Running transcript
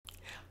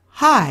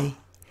Hi,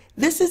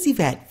 this is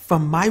Eyvette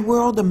from My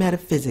World of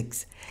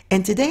Metaphysics,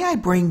 and today I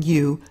bring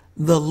you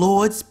the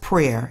Lord's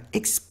Prayer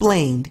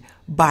explained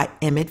by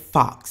Emmet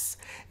Fox.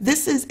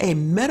 This is a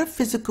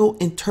metaphysical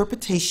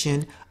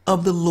interpretation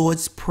of the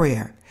Lord's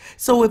Prayer.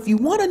 So if you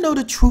want to know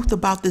the truth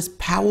about this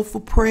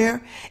powerful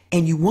prayer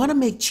and you want to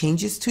make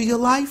changes to your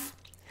life,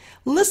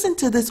 listen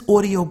to this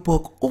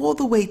audiobook all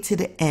the way to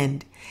the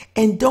end,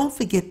 and don't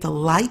forget to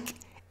like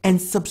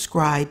and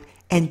subscribe,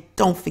 and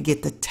don't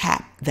forget to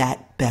tap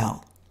that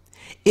bell.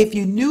 If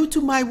you're new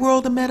to My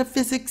World of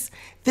Metaphysics,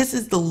 this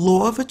is the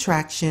Law of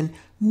Attraction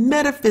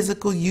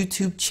Metaphysical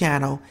YouTube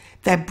channel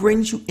that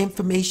brings you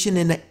information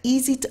in an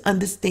easy to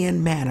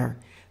understand manner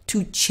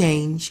to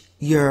change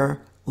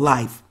your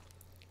life.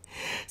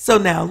 So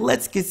now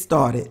let's get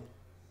started.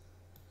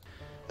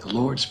 The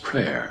Lord's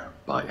Prayer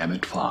by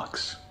Emmet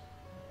Fox,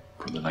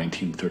 from the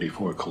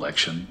 1934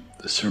 collection,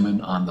 The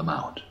Sermon on the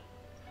Mount.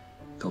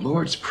 The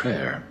Lord's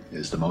Prayer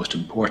is the most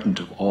important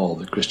of all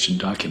the Christian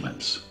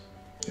documents.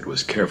 It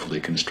was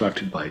carefully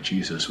constructed by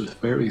Jesus with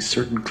very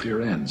certain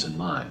clear ends in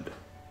mind.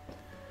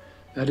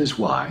 That is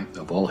why,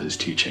 of all his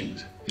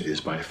teachings, it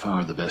is by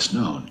far the best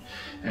known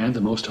and the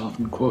most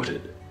often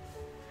quoted.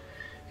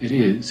 It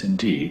is,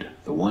 indeed,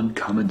 the one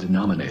common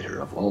denominator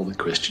of all the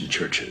Christian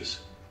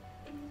churches.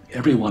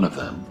 Every one of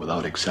them,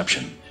 without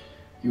exception,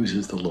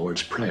 uses the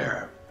Lord's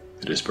Prayer.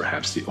 It is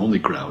perhaps the only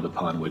ground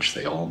upon which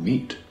they all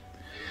meet.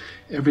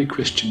 Every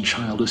Christian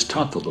child is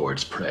taught the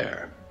Lord's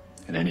Prayer,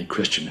 and any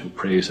Christian who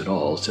prays at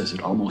all says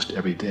it almost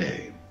every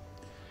day.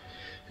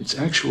 Its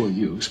actual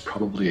use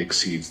probably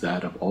exceeds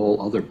that of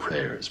all other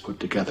prayers put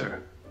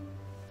together.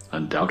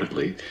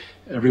 Undoubtedly,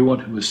 everyone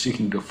who is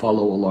seeking to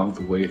follow along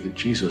the way that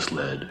Jesus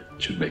led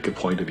should make a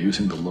point of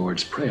using the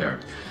Lord's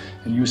Prayer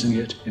and using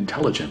it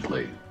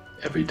intelligently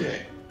every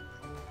day.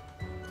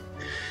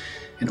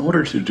 In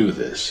order to do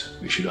this,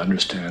 we should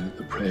understand that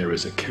the prayer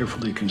is a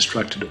carefully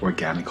constructed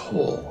organic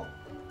whole.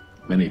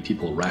 Many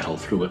people rattle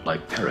through it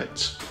like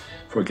parrots,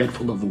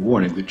 forgetful of the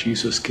warning that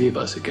Jesus gave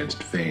us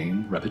against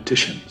vain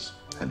repetitions,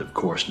 and of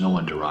course no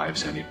one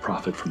derives any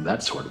profit from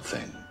that sort of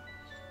thing.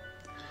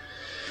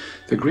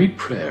 The Great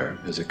Prayer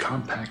is a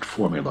compact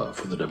formula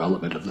for the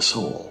development of the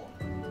soul.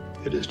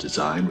 It is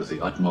designed with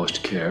the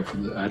utmost care for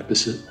that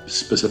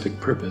specific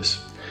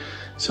purpose,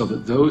 so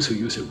that those who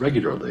use it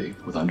regularly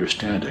with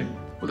understanding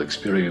will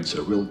experience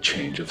a real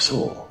change of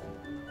soul.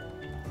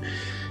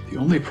 The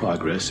only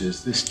progress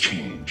is this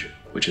change,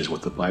 which is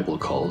what the Bible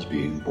calls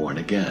being born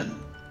again.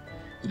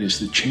 It is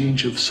the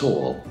change of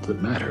soul that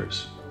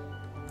matters.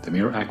 The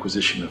mere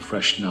acquisition of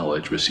fresh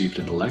knowledge received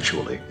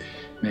intellectually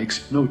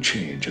makes no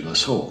change in the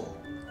soul.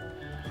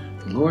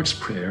 The Lord's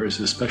Prayer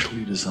is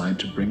especially designed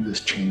to bring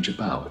this change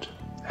about,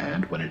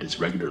 and when it is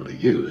regularly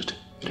used,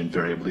 it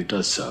invariably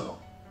does so.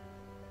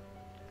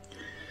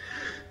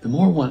 The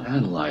more one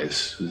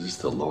analyzes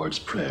the Lord's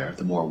Prayer,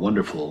 the more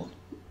wonderful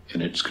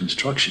in its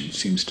construction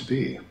seems to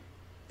be.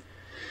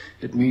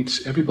 It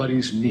meets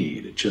everybody's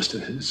need just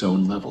at his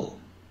own level.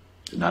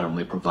 It not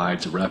only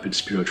provides a rapid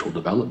spiritual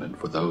development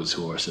for those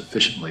who are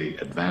sufficiently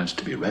advanced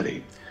to be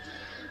ready,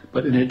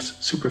 but in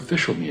its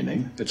superficial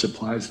meaning, it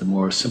supplies the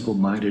more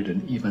simple-minded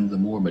and even the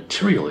more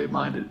materially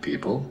minded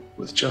people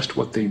with just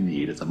what they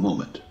need at the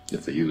moment,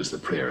 if they use the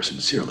prayer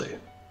sincerely.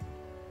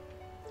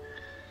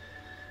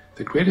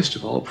 The greatest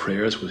of all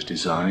prayers was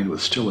designed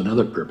with still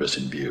another purpose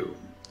in view,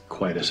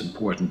 quite as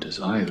important as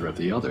either of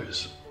the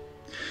others.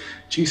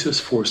 Jesus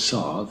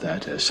foresaw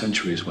that, as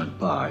centuries went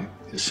by,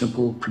 his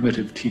simple,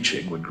 primitive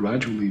teaching would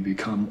gradually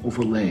become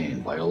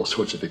overlain by all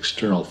sorts of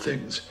external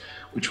things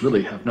which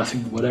really have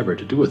nothing whatever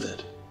to do with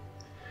it.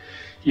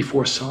 He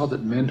foresaw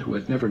that men who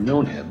had never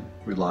known him,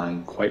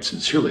 relying quite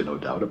sincerely, no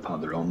doubt,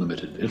 upon their own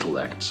limited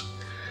intellects,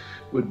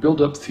 would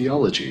build up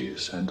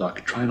theologies and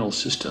doctrinal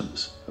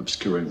systems,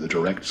 obscuring the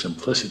direct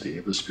simplicity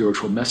of the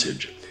spiritual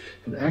message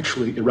and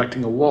actually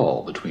erecting a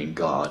wall between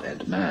God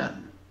and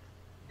man.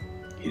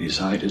 He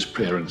designed his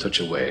prayer in such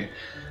a way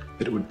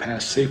that it would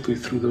pass safely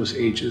through those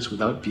ages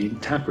without being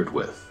tampered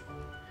with.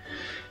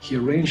 He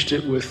arranged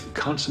it with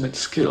consummate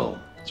skill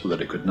so that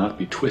it could not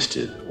be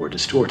twisted or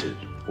distorted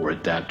or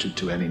adapted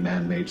to any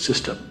man-made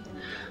system,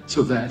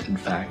 so that, in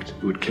fact,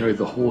 it would carry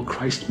the whole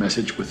Christ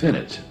message within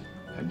it,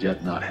 and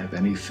yet not have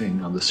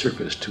anything on the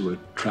surface to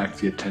attract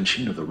the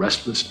attention of the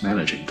restless,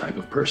 managing type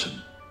of person.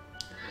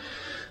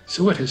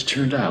 So it has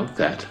turned out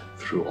that,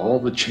 through all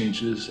the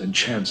changes and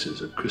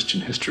chances of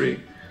Christian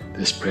history,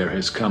 this prayer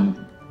has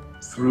come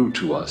through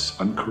to us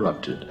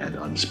uncorrupted and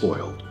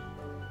unspoiled.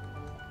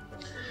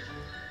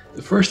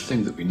 The first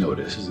thing that we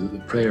notice is that the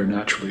prayer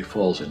naturally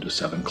falls into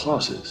 7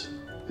 clauses.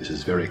 This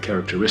is very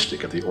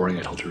characteristic of the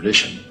Oriental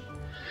tradition.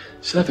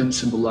 7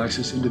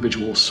 symbolizes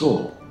individual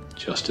soul,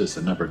 just as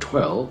the number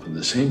 12 in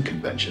the same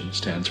convention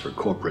stands for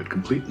corporate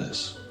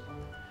completeness.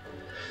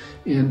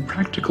 In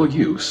practical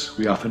use,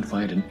 we often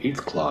find an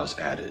 8th clause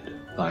added,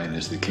 "Thine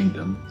is the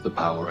kingdom, the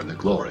power, and the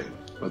glory."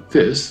 But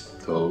this,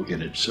 though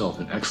in itself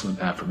an excellent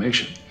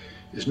affirmation,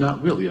 is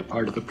not really a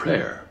part of the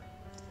prayer.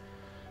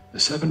 The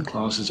 7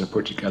 clauses are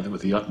put together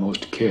with the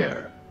utmost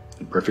care,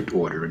 in perfect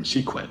order and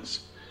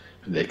sequence,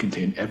 and they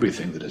contain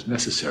everything that is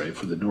necessary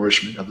for the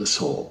nourishment of the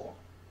soul.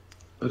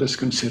 Let us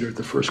consider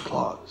the first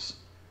clause,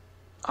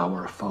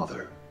 Our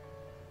Father.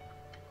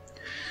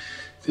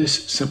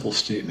 This simple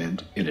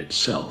statement in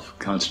itself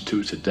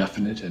constitutes a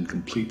definite and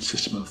complete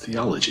system of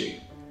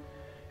theology.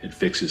 It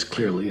fixes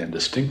clearly and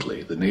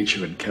distinctly the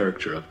nature and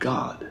character of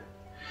God.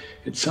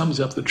 It sums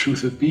up the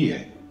truth of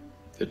being.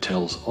 It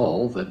tells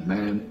all that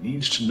man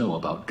needs to know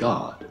about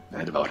God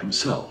and about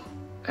himself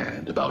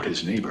and about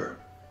his neighbor.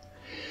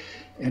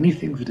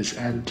 Anything that is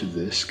added to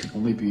this can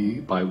only be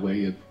by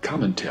way of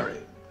commentary,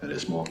 and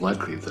is more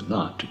likely than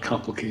not to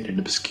complicate and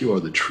obscure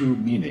the true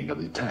meaning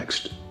of the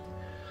text.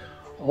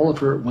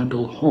 Oliver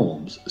Wendell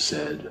Holmes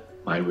said,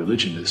 "My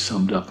religion is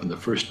summed up in the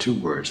first two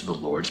words of the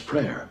Lord's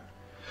Prayer,"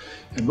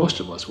 and most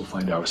of us will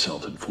find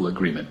ourselves in full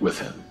agreement with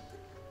him.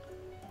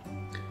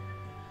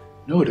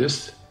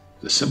 Notice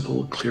the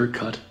simple,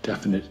 clear-cut,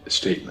 definite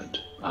statement,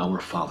 Our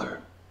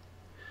Father.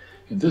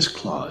 In this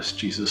clause,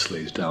 Jesus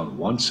lays down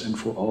once and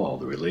for all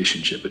the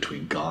relationship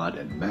between God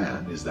and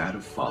man is that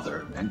of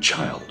father and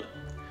child.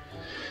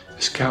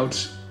 This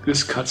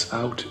cuts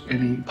out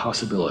any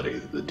possibility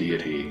that the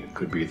deity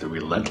could be the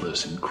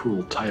relentless and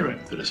cruel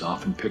tyrant that is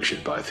often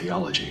pictured by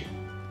theology.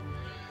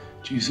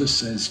 Jesus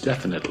says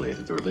definitely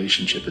that the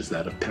relationship is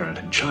that of parent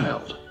and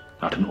child,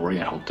 not an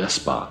oriental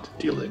despot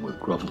dealing with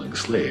groveling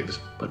slaves,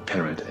 but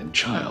parent and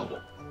child.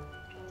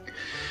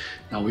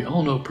 Now, we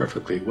all know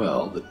perfectly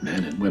well that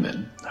men and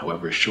women,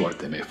 however short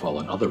they may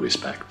fall in other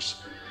respects,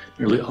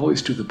 nearly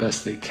always do the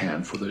best they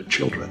can for their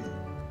children.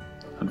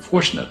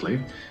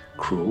 Unfortunately,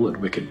 cruel and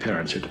wicked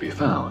parents are to be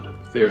found.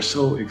 They are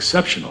so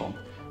exceptional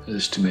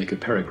as to make a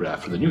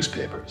paragraph for the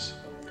newspapers.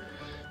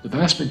 The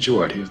vast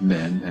majority of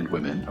men and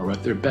women are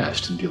at their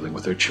best in dealing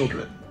with their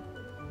children.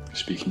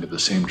 Speaking of the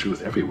same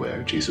truth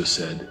everywhere, Jesus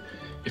said,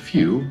 "If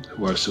you,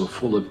 who are so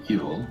full of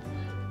evil,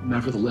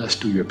 nevertheless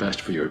do your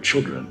best for your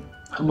children,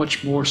 how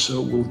much more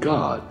so will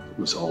God,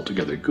 who is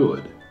altogether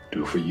good,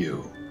 do for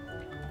you?"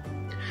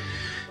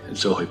 And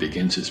so he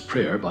begins his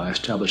prayer by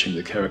establishing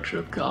the character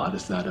of God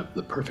as that of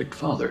the perfect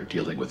Father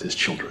dealing with his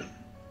children.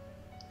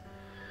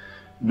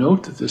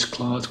 Note that this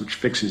clause which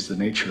fixes the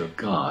nature of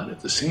God at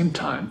the same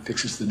time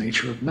fixes the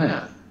nature of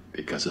man,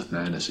 because if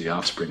man is the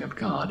offspring of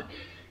God,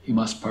 he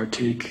must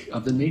partake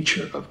of the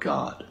nature of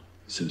God,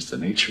 since the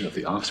nature of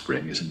the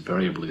offspring is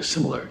invariably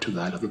similar to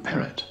that of the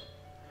parent.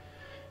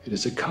 It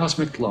is a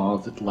cosmic law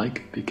that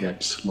like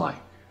begets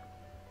like.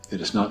 It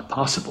is not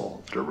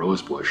possible that a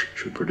rose bush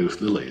should produce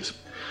lilies,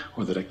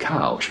 or that a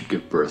cow should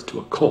give birth to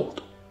a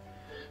colt.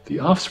 The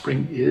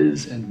offspring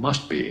is and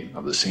must be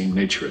of the same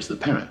nature as the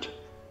parent.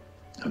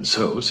 And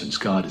so, since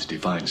God is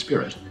divine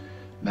spirit,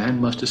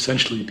 man must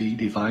essentially be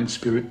divine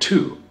spirit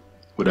too,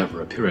 whatever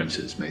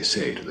appearances may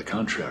say to the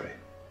contrary.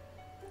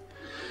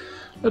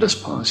 Let us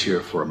pause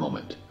here for a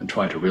moment and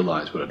try to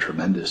realize what a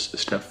tremendous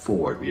step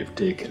forward we have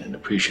taken in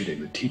appreciating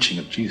the teaching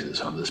of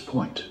Jesus on this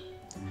point.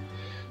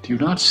 Do you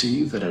not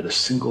see that at a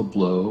single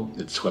blow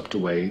it swept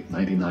away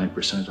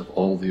 99% of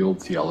all the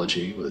old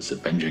theology with its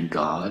avenging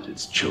God,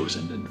 its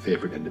chosen and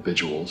favored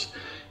individuals,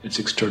 its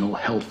external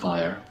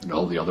hellfire, and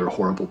all the other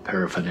horrible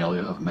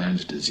paraphernalia of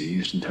man's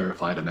diseased and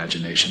terrified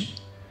imagination?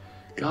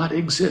 God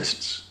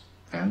exists,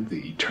 and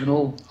the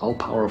eternal,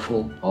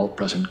 all-powerful,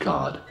 all-present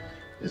God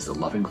is the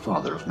loving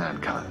Father of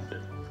mankind.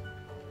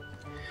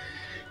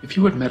 If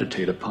you would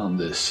meditate upon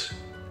this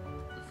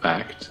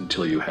fact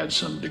until you had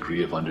some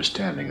degree of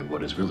understanding of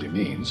what it really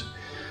means,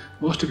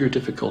 most of your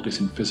difficulties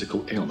and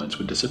physical ailments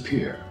would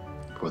disappear,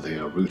 for they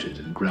are rooted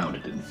and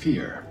grounded in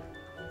fear.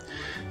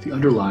 The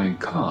underlying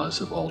cause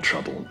of all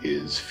trouble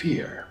is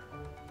fear.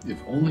 If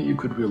only you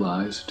could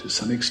realize to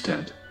some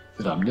extent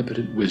that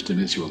omnipotent wisdom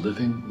is your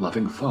living,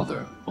 loving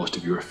Father, most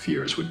of your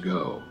fears would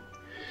go.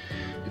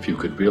 If you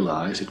could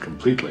realize it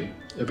completely,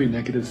 every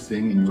negative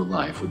thing in your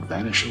life would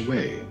vanish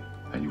away,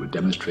 and you would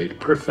demonstrate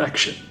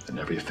perfection in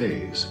every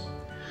phase.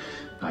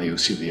 Now you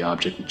see the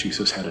object that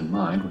Jesus had in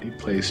mind when he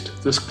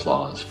placed this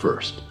clause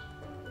first.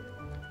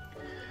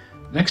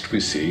 Next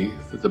we see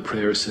that the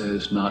prayer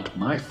says not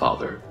my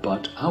Father,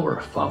 but our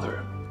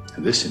Father,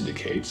 and this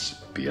indicates,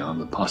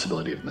 beyond the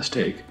possibility of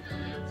mistake,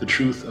 the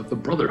truth of the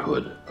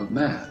brotherhood of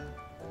man.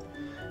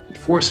 It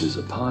forces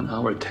upon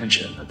our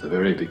attention at the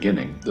very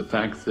beginning the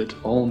fact that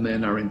all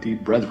men are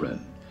indeed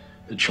brethren,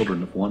 the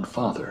children of one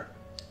Father,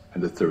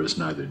 and that there is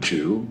neither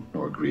Jew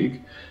nor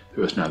Greek,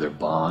 there is neither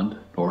bond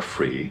nor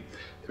free,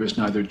 there is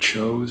neither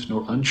chose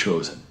nor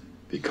unchosen,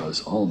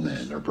 because all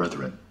men are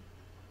brethren.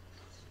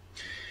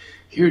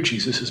 Here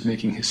Jesus is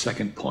making his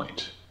second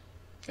point,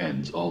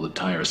 ends all the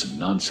tiresome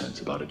nonsense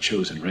about a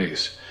chosen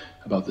race,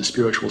 about the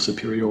spiritual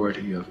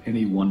superiority of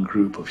any one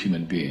group of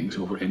human beings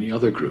over any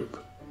other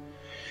group.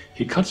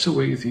 He cuts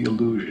away the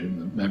illusion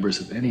that members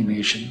of any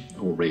nation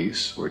or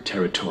race or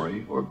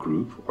territory or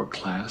group or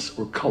class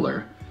or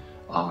color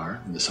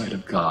are, in the sight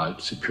of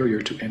God,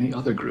 superior to any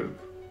other group.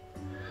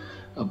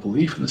 A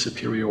belief in the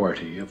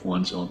superiority of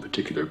one's own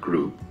particular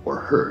group, or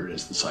herd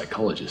as the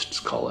psychologists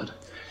call it,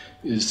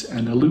 is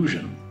an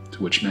illusion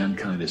to which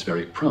mankind is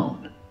very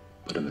prone,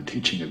 but in the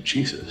teaching of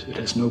Jesus it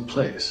has no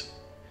place.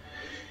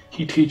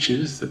 He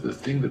teaches that the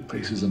thing that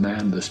places a man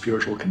in the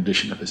spiritual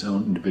condition of his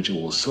own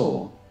individual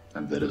soul,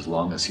 and that as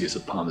long as he is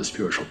upon the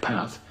spiritual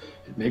path,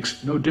 it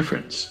makes no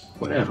difference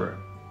whatever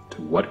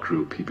to what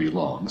group he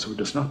belongs or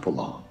does not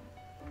belong.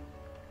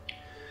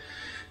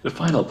 The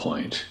final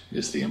point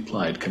is the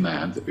implied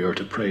command that we are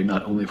to pray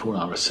not only for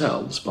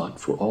ourselves, but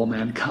for all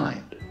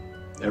mankind.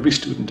 Every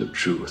student of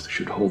truth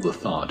should hold the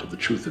thought of the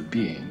truth of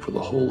being for the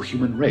whole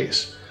human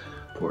race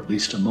for at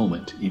least a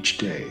moment each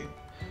day,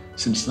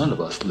 since none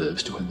of us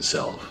lives to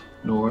himself,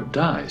 nor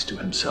dies to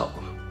himself.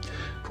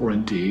 For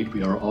indeed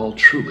we are all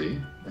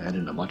truly, and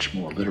in a much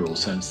more literal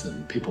sense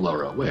than people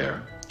are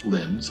aware,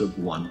 limbs of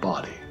one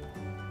body.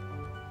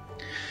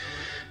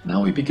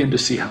 Now we begin to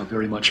see how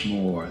very much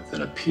more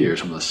than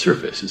appears on the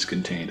surface is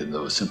contained in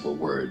those simple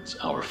words,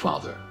 Our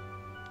Father.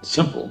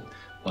 Simple,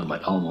 one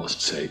might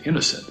almost say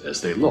innocent,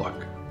 as they look.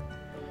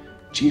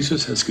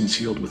 Jesus has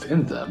concealed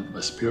within them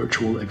a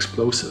spiritual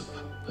explosive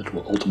that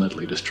will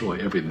ultimately destroy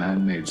every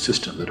man-made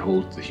system that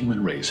holds the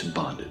human race in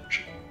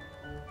bondage.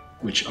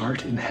 Which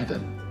art in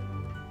heaven.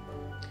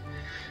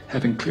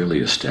 Having clearly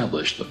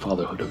established the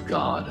fatherhood of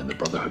God and the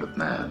brotherhood of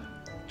man,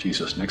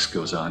 Jesus next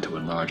goes on to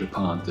enlarge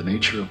upon the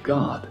nature of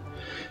God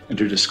and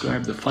to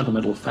describe the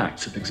fundamental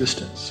facts of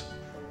existence.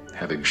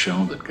 Having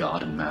shown that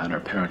God and man are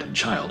parent and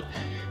child,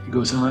 he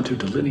goes on to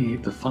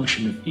delineate the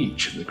function of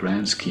each in the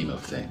grand scheme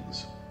of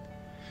things.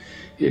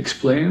 He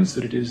explains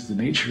that it is the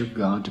nature of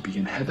God to be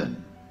in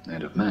heaven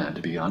and of man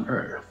to be on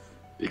earth,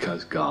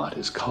 because God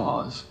is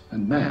cause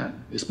and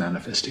man is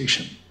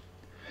manifestation.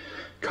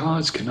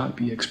 Cause cannot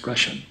be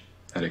expression,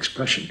 and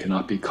expression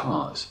cannot be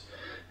cause,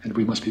 and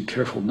we must be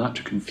careful not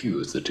to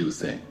confuse the two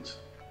things.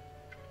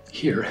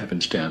 Here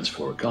heaven stands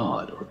for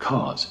God, or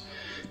cause,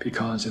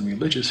 because in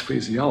religious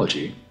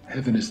phraseology,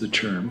 heaven is the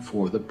term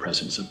for the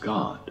presence of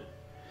God.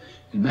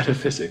 In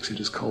metaphysics it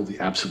is called the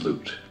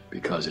absolute,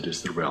 because it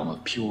is the realm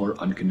of pure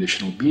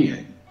unconditional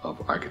being,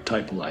 of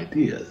archetypal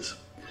ideas.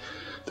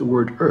 The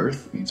word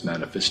earth means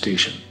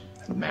manifestation,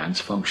 and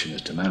man's function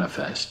is to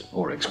manifest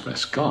or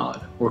express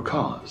God, or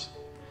cause.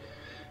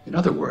 In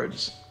other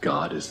words,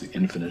 God is the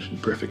infinite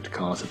and perfect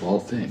cause of all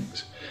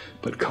things,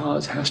 but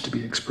cause has to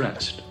be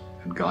expressed,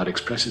 and God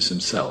expresses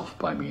himself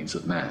by means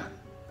of man.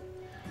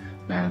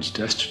 Man's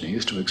destiny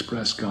is to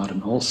express God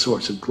in all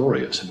sorts of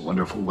glorious and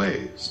wonderful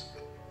ways.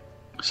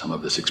 Some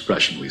of this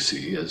expression we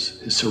see as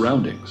his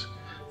surroundings.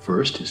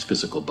 First, his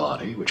physical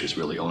body, which is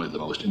really only the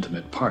most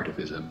intimate part of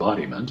his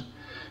embodiment,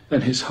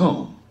 then his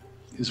home,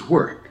 his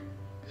work,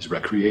 his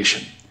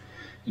recreation,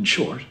 in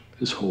short,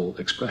 his whole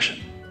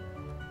expression.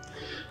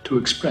 To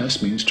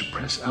express means to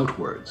press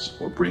outwards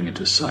or bring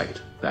into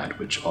sight that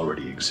which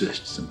already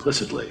exists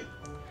implicitly.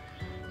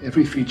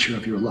 Every feature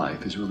of your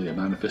life is really a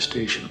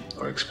manifestation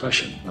or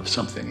expression of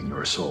something in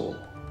your soul.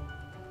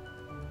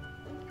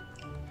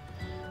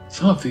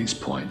 Some of these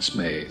points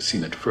may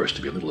seem at first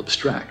to be a little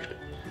abstract,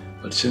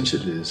 but since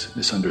it is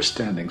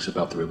misunderstandings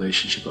about the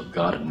relationship of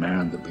God and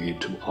man that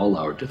lead to all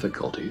our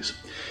difficulties,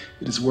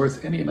 it is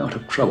worth any amount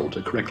of trouble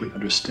to correctly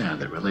understand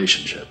their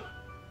relationship.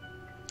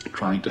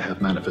 Trying to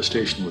have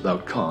manifestation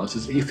without cause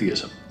is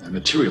atheism and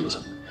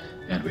materialism,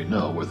 and we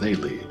know where they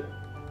lead.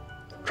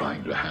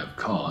 Trying to have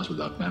cause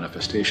without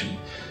manifestation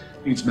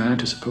leads man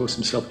to suppose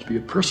himself to be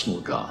a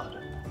personal God,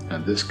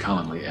 and this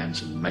commonly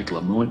ends in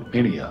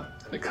megalomania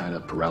and a kind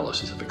of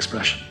paralysis of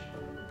expression.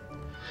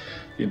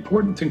 The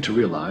important thing to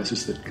realize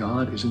is that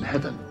God is in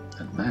heaven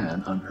and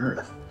man on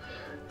earth,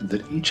 and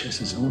that each has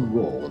his own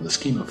role in the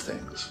scheme of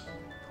things.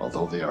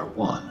 Although they are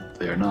one,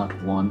 they are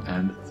not one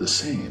and the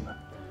same.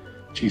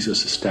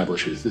 Jesus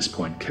establishes this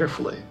point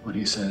carefully when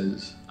he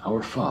says,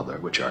 Our Father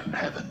which art in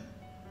heaven,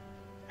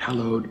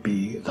 hallowed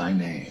be thy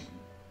name.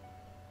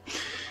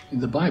 In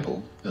the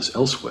Bible, as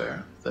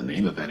elsewhere, the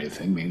name of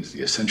anything means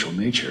the essential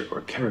nature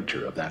or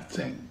character of that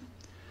thing.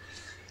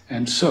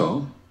 And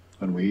so,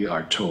 when we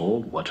are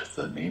told what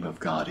the name of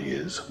God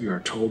is, we are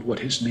told what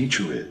his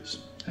nature is,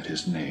 and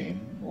his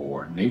name,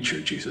 or nature,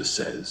 Jesus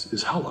says,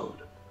 is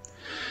hallowed.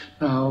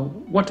 Now,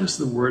 what does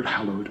the word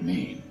hallowed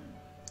mean?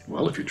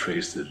 Well, if you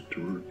trace the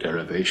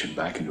derivation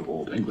back into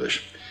Old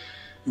English,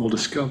 you will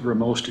discover a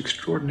most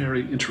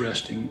extraordinary,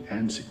 interesting,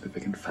 and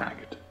significant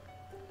fact.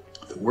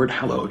 The word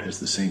hallowed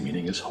has the same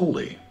meaning as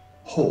holy,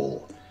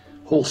 whole,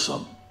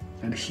 wholesome,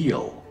 and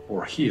heal,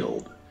 or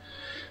healed.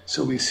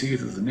 So we see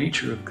that the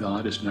nature of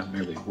God is not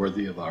merely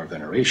worthy of our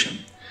veneration,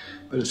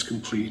 but is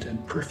complete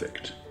and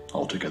perfect,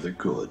 altogether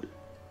good.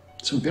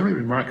 Some very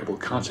remarkable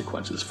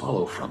consequences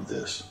follow from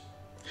this.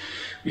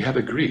 We have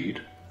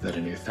agreed that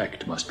an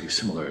effect must be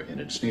similar in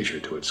its nature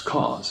to its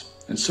cause,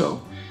 and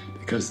so,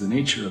 because the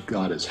nature of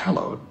God is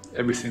hallowed,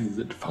 everything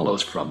that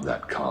follows from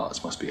that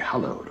cause must be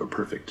hallowed or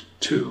perfect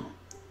too.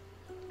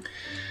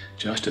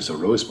 Just as a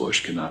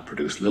rosebush cannot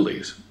produce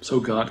lilies, so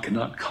God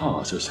cannot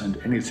cause or send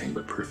anything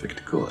but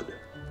perfect good.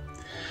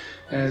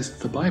 As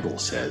the Bible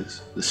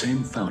says, the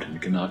same fountain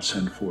cannot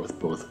send forth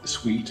both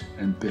sweet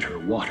and bitter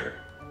water.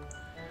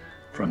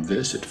 From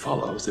this it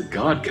follows that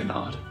God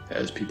cannot,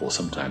 as people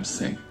sometimes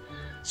think,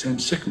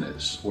 send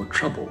sickness or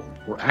trouble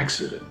or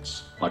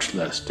accidents, much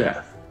less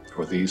death,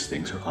 for these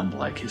things are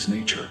unlike his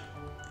nature.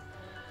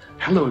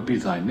 Hallowed be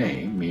thy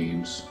name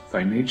means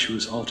thy nature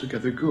is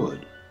altogether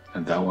good,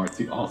 and thou art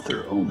the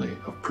author only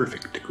of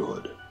perfect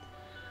good,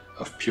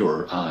 of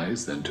purer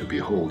eyes than to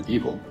behold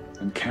evil,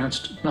 and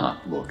canst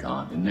not look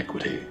on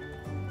iniquity.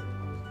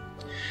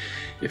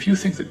 If you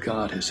think that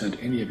God has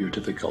sent any of your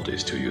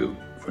difficulties to you,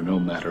 for no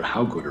matter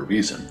how good a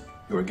reason,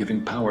 you are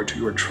giving power to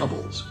your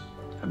troubles,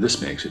 and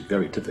this makes it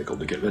very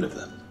difficult to get rid of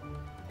them.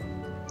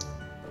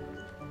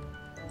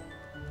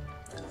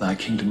 Thy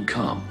kingdom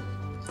come,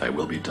 thy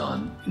will be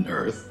done in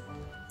earth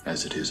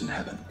as it is in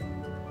heaven.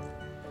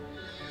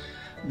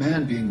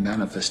 Man, being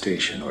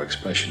manifestation or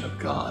expression of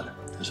God,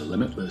 has a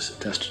limitless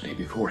destiny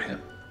before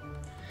him.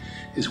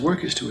 His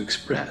work is to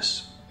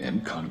express,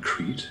 in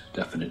concrete,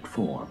 definite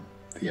form,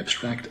 the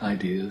abstract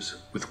ideas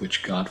with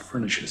which God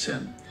furnishes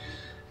him,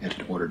 and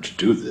in order to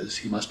do this,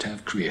 he must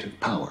have creative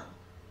power.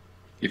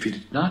 If he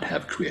did not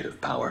have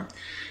creative power,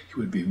 he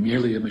would be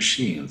merely a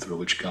machine through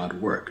which God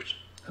worked,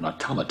 an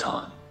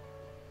automaton.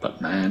 But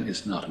man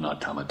is not an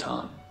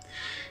automaton.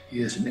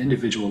 He is an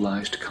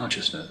individualized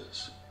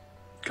consciousness.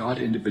 God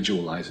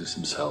individualizes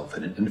himself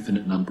in an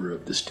infinite number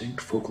of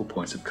distinct focal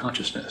points of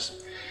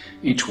consciousness,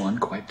 each one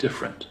quite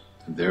different,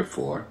 and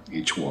therefore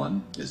each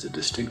one is a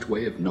distinct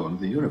way of knowing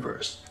the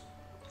universe,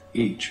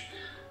 each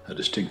a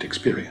distinct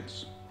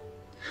experience.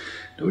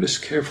 Notice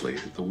carefully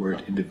that the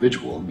word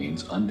individual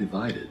means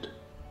undivided.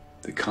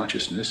 The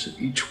consciousness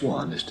of each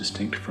one is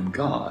distinct from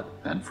God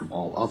and from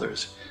all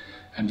others,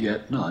 and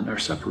yet none are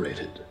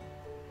separated.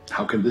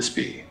 How can this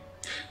be?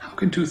 How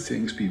can two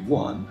things be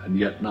one and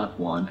yet not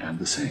one and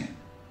the same?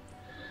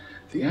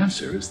 The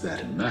answer is that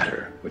in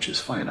matter, which is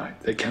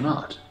finite, they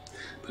cannot,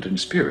 but in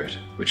spirit,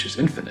 which is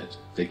infinite,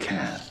 they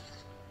can.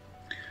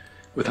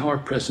 With our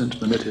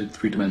present limited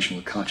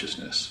three-dimensional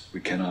consciousness, we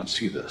cannot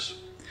see this,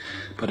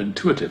 but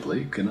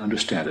intuitively can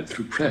understand it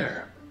through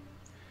prayer.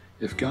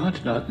 If God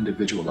did not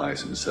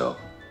individualize himself,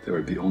 there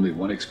would be only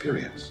one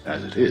experience.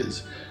 As it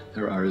is,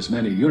 there are as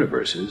many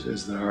universes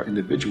as there are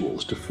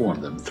individuals to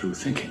form them through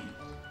thinking.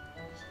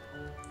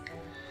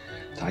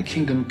 Thy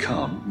kingdom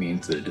come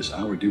means that it is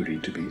our duty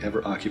to be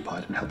ever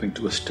occupied in helping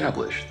to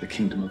establish the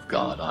kingdom of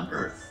God on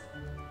earth.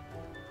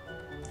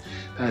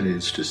 That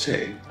is to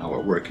say, our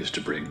work is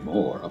to bring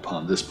more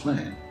upon this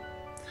plane.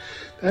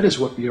 That is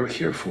what we are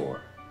here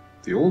for.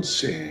 The old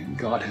saying,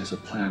 God has a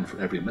plan for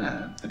every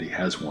man, and he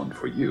has one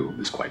for you,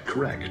 is quite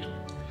correct.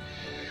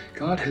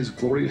 God has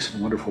glorious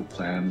and wonderful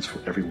plans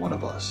for every one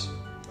of us.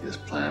 He has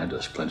planned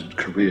a splendid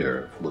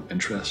career full of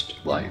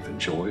interest, life,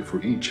 and joy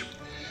for each.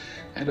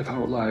 And if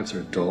our lives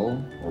are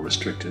dull, or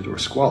restricted, or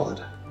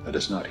squalid, that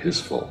is not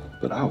his fault,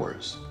 but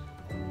ours.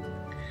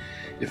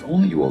 If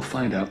only you will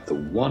find out the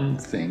one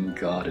thing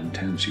God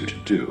intends you to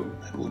do,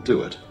 and will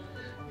do it,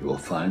 you will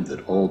find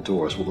that all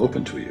doors will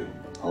open to you,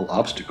 all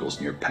obstacles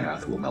in your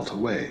path will melt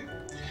away.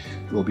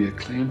 You will be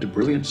acclaimed a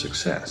brilliant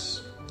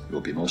success. You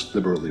will be most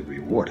liberally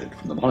rewarded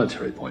from the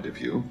monetary point of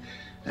view,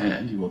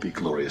 and you will be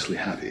gloriously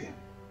happy.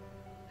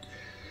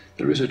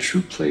 There is a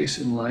true place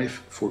in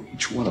life for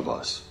each one of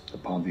us,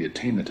 upon the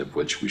attainment of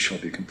which we shall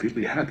be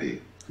completely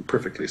happy and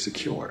perfectly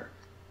secure.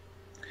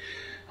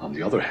 On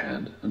the other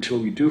hand, until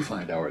we do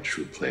find our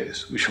true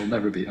place, we shall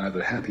never be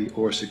either happy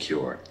or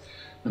secure,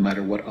 no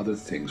matter what other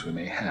things we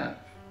may have.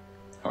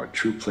 Our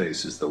true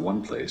place is the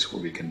one place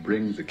where we can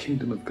bring the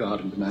kingdom of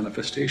God into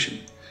manifestation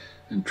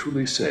and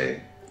truly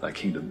say, Thy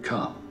kingdom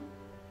come.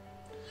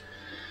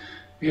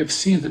 We have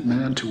seen that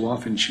man too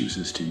often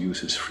chooses to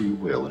use his free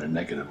will in a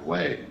negative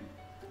way.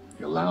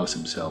 He allows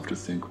himself to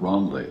think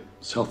wrongly,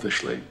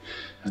 selfishly,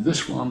 and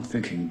this wrong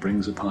thinking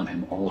brings upon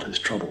him all his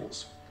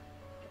troubles.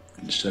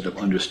 Instead of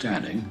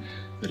understanding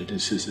that it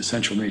is his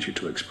essential nature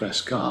to express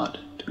God,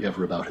 to be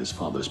ever about his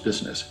Father's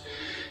business,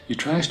 he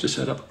tries to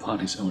set up upon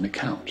his own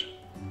account.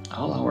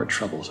 All our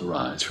troubles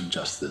arise from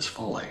just this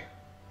folly.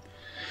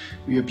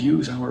 We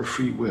abuse our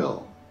free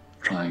will,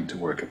 trying to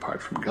work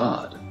apart from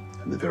God,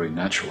 and the very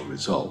natural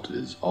result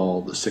is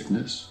all the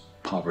sickness,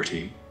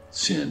 poverty,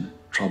 sin,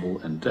 trouble,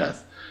 and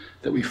death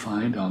that we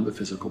find on the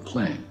physical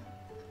plane.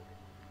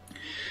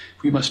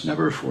 We must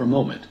never for a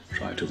moment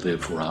try to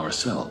live for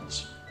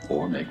ourselves,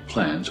 or make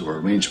plans or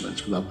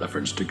arrangements without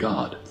reference to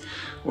God,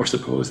 or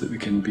suppose that we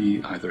can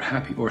be either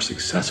happy or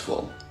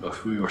successful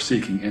if we are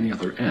seeking any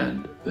other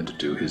end than to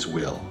do his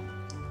will.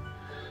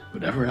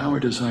 Whatever our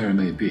desire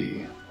may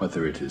be,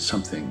 whether it is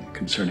something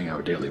concerning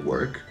our daily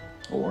work,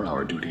 or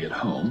our duty at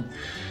home,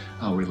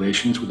 our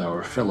relations with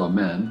our fellow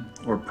men,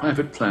 or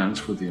private plans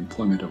for the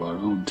employment of our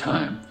own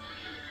time,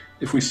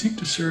 if we seek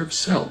to serve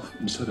self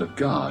instead of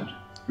God,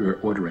 we are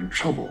ordering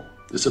trouble,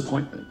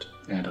 disappointment,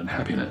 and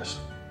unhappiness,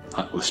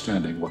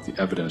 notwithstanding what the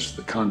evidence to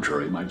the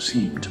contrary might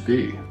seem to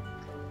be.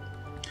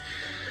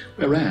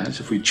 Whereas,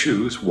 if we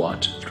choose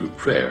what, through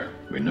prayer,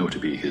 we know to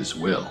be his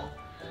will,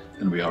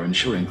 then we are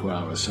ensuring for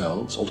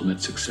ourselves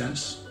ultimate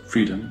success,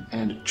 freedom,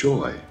 and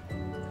joy,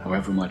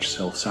 however much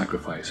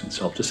self-sacrifice and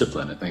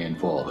self-discipline it may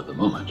involve at the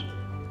moment.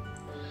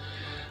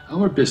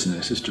 Our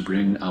business is to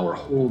bring our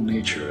whole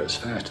nature as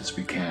fast as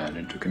we can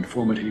into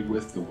conformity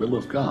with the will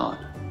of God,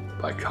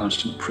 by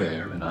constant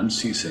prayer and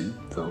unceasing,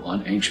 though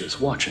unanxious,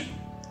 watching.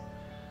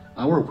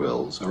 Our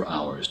wills are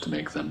ours to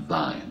make them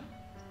thine.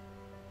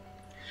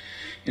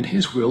 In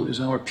his will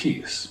is our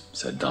peace,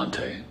 said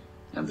Dante,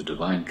 and the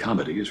Divine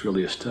Comedy is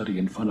really a study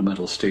in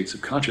fundamental states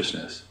of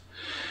consciousness.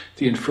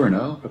 The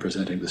Inferno,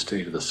 representing the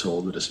state of the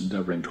soul that is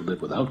endeavoring to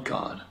live without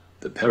God,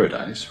 the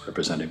Paradise,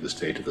 representing the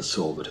state of the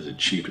soul that has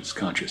achieved its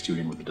conscious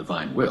union with the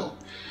divine will,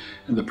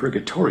 and the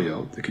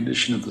Purgatorio, the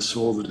condition of the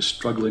soul that is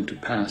struggling to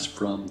pass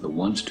from the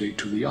one state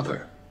to the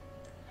other.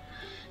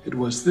 It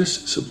was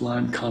this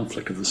sublime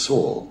conflict of the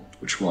soul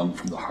which wrung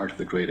from the heart of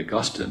the great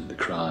Augustine the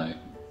cry,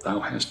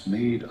 "Thou hast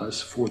made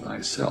us for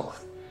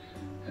thyself,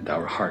 and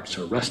our hearts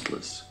are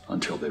restless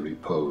until they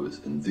repose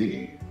in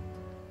thee.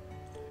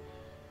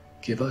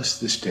 Give us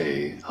this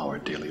day our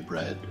daily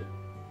bread."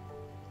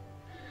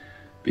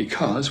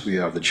 Because we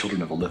are the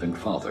children of a living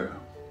Father,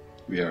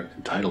 we are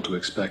entitled to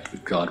expect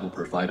that God will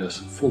provide us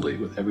fully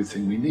with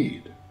everything we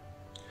need.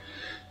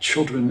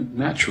 Children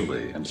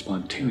naturally and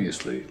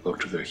spontaneously look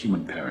to their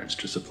human parents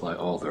to supply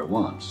all their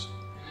wants.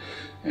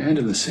 And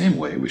in the same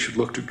way, we should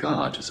look to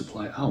God to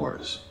supply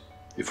ours.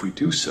 If we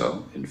do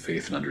so in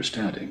faith and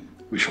understanding,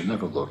 we shall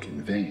never look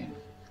in vain.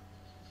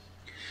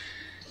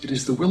 It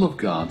is the will of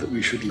God that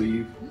we should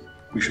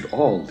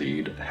all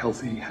lead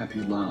healthy, happy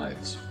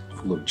lives,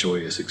 full of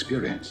joyous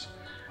experience,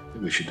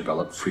 that we should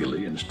develop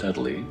freely and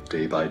steadily,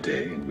 day by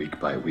day and week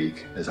by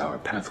week, as our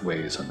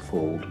pathways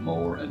unfold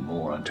more and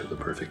more until the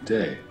perfect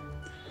day.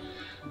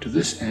 To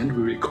this end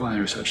we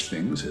require such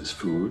things as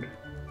food,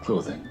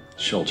 clothing,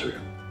 shelter,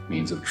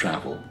 means of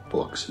travel,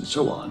 books, and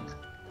so on.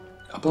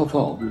 Above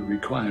all, we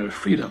require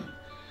freedom,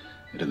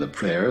 and in the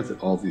prayer that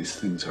all these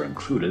things are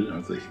included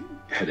under the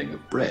heading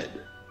of bread.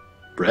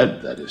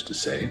 Bread, that is to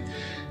say,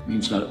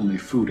 means not only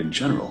food in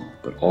general,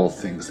 but all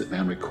things that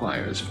man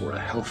requires for a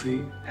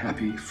healthy,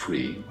 happy,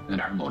 free,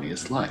 and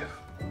harmonious life.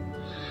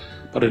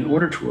 But in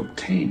order to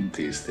obtain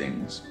these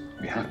things,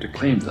 we have to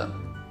claim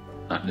them,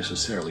 not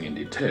necessarily in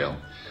detail,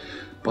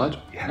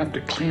 but we have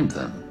to claim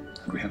them,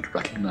 and we have to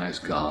recognize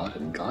God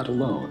and God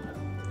alone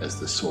as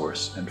the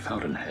source and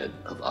fountainhead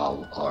of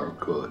all our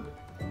good.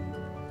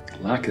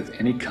 Lack of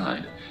any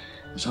kind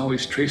is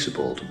always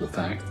traceable to the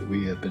fact that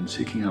we have been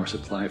seeking our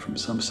supply from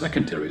some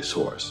secondary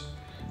source,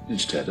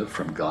 instead of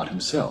from God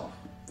himself,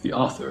 the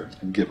author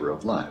and giver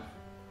of life.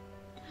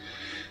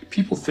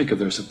 People think of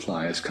their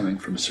supply as coming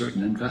from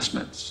certain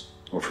investments,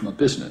 or from a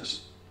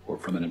business, or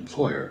from an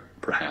employer,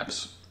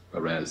 perhaps,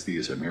 whereas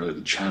these are merely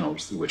the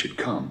channels through which it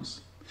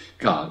comes,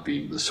 God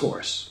being the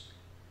source.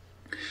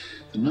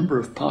 The number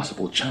of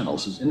possible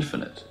channels is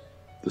infinite.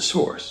 The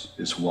source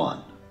is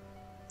one.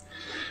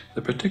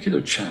 The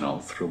particular channel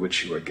through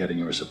which you are getting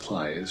your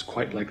supply is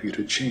quite likely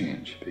to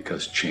change,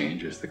 because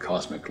change is the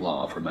cosmic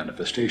law for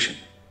manifestation.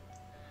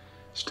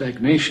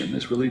 Stagnation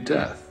is really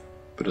death,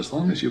 but as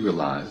long as you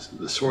realize that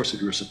the source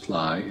of your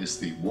supply is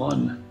the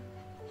one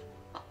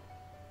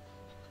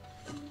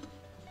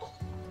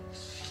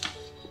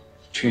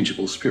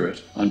unchangeable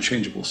spirit,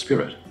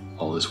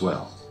 all is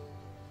well.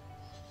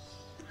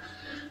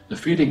 The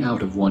feeding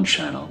out of one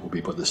channel will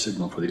be but the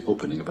signal for the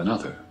opening of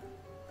another.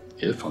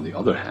 If, on the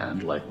other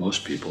hand, like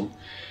most people,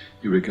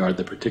 you regard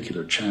the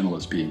particular channel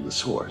as being the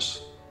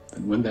source,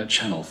 then when that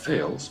channel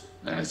fails,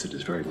 as it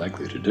is very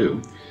likely to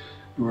do,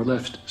 you are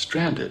left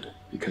stranded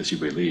because you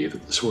believe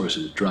that the source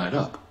is dried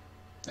up,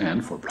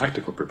 and for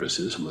practical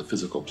purposes on the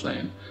physical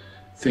plane,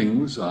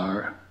 things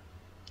are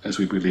as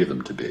we believe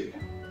them to be.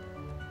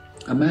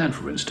 A man,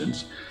 for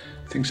instance,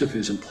 thinks of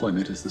his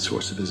employment as the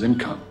source of his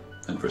income,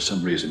 and for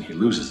some reason he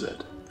loses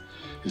it.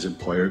 His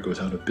employer goes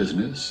out of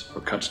business,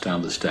 or cuts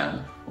down the staff,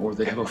 or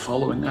they have a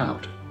falling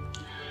out.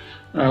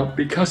 Now,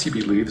 because he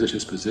believes that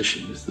his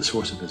position is the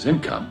source of his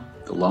income,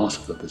 the loss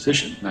of the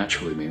position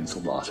naturally means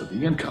the loss of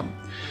the income,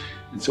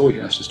 and so he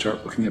has to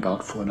start looking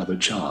about for another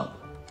job,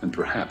 and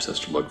perhaps has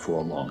to look for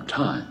a long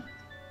time,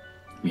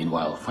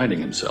 meanwhile finding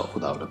himself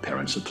without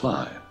apparent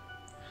supply.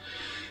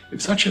 If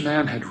such a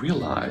man had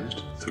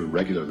realized, through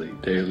regularly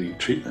daily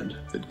treatment,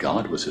 that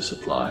God was his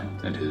supply,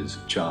 and his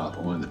job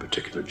only the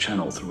particular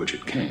channel through which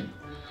it came,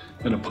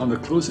 then upon the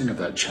closing of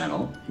that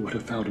channel he would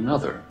have found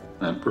another,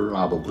 and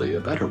probably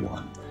a better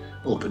one,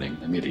 opening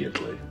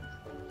immediately.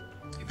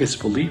 If his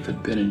belief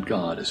had been in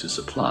God as his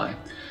supply,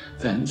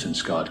 then,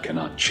 since God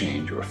cannot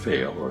change or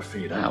fail or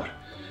fade out,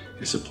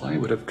 his supply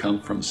would have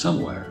come from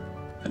somewhere,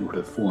 and would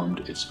have formed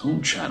its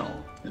own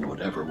channel in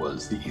whatever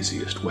was the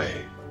easiest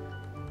way.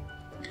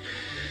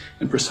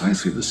 In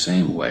precisely the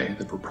same way,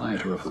 the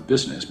proprietor of a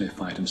business may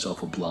find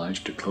himself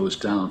obliged to close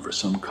down for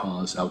some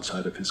cause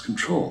outside of his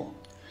control.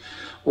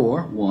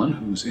 Or one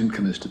whose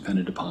income is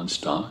dependent upon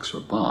stocks or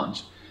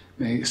bonds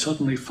may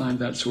suddenly find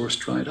that source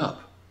dried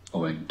up,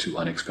 owing to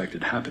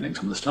unexpected happenings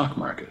on the stock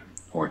market,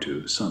 or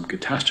to some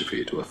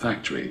catastrophe to a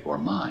factory or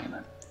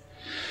mine.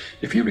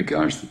 If he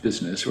regards the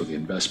business or the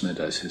investment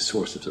as his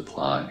source of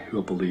supply, he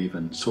will believe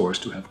in source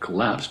to have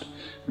collapsed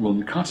and will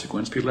in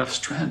consequence be left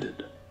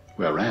stranded.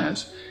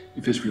 Whereas,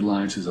 if his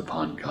reliance is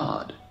upon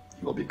God,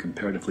 he will be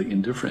comparatively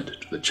indifferent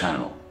to the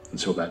channel, and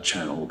so that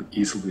channel will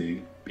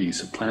easily be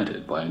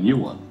supplanted by a new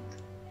one.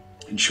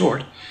 In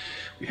short,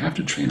 we have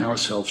to train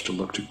ourselves to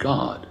look to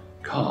God,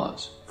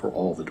 cause, for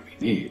all that we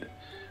need,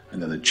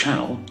 and then the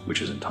channel,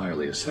 which is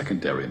entirely a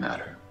secondary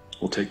matter,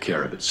 will take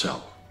care of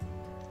itself.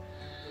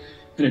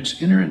 In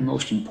its inner and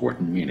most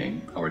important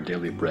meaning, our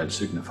daily bread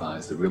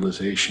signifies the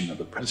realization of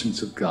the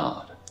presence of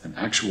God, an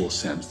actual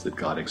sense that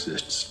God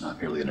exists not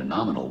merely in a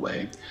nominal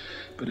way,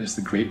 but as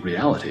the great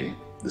reality,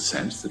 the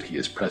sense that He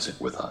is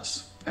present with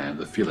us, and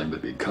the feeling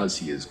that because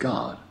He is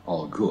God,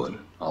 all good,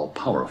 all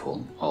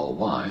powerful, all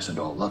wise, and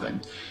all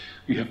loving,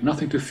 we have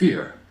nothing to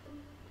fear,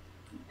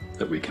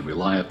 that we can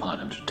rely upon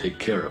Him to take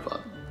care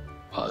of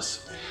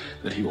us,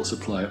 that He will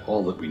supply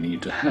all that we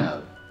need to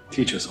have,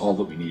 teach us all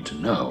that we need to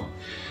know,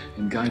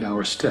 and guide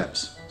our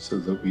steps so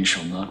that we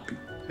shall not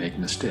make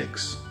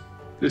mistakes.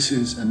 This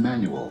is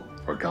Emmanuel,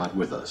 or God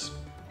with us,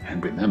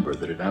 and remember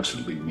that it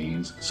absolutely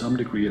means some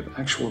degree of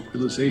actual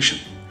realization,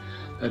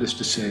 that is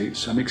to say,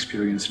 some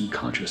experience in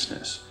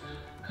consciousness,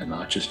 and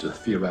not just a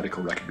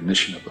theoretical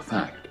recognition of the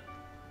fact.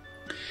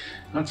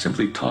 Not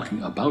simply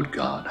talking about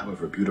God,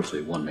 however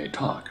beautifully one may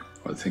talk,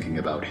 or thinking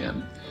about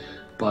Him,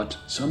 but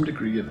some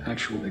degree of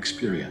actual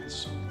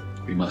experience.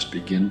 We must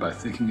begin by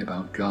thinking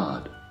about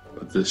God,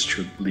 but this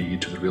should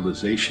lead to the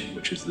realization,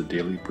 which is the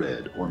daily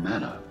bread or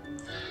manna.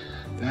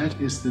 That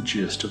is the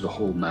gist of the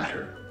whole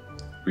matter.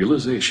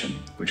 Realization,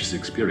 which is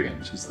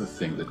experience, is the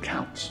thing that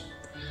counts.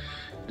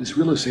 It is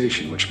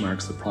realization which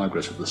marks the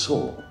progress of the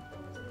soul.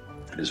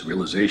 It is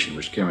realization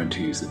which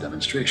guarantees the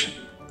demonstration.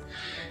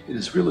 It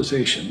is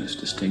realization, as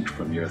distinct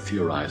from mere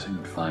theorizing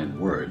and fine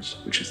words,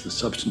 which is the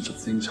substance of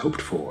things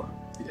hoped for,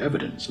 the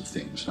evidence of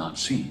things not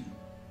seen.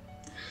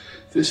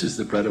 This is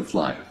the bread of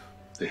life,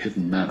 the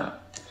hidden manna,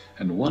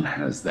 and one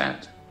has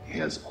that, he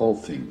has all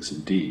things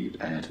indeed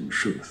and in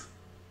truth.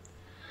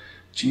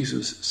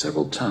 Jesus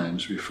several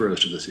times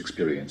refers to this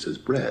experience as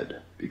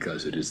bread,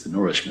 because it is the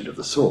nourishment of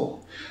the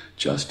soul,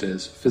 just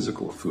as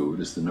physical food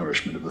is the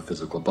nourishment of the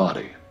physical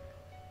body.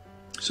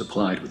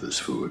 Supplied with this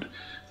food,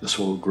 the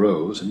soul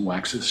grows and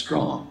waxes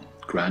strong,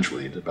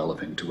 gradually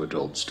developing to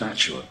adult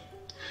stature.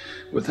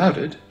 Without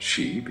it,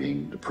 she,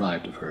 being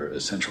deprived of her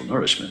essential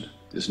nourishment,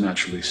 is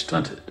naturally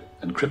stunted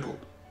and crippled.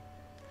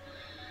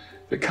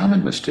 The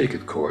common mistake,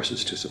 of course,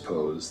 is to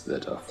suppose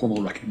that a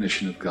formal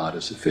recognition of God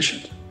is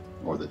sufficient,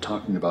 or that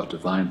talking about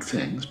divine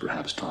things,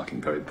 perhaps talking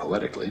very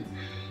poetically,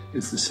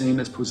 is the same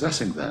as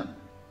possessing them.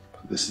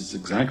 This is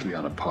exactly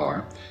on a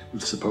par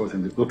with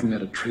supposing that looking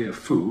at a tray of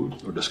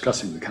food or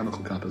discussing the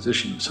chemical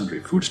composition of sundry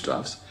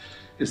foodstuffs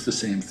is the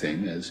same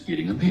thing as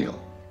eating a meal.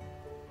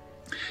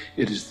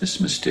 It is this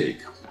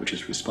mistake which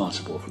is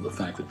responsible for the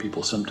fact that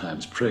people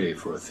sometimes pray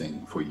for a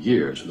thing for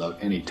years without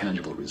any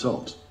tangible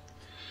result.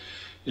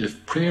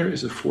 If prayer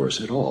is a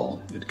force at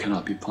all, it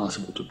cannot be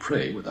possible to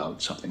pray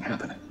without something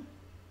happening.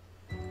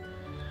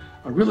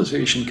 A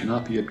realization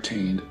cannot be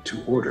obtained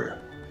to order.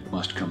 It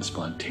must come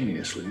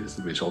spontaneously as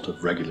the result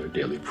of regular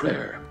daily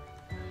prayer.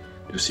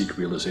 To seek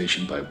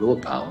realization by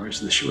willpower is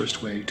the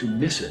surest way to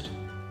miss it.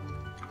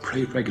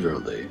 Pray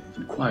regularly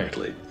and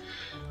quietly.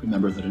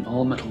 Remember that in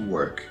all mental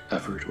work,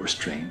 effort or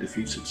strain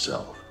defeats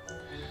itself.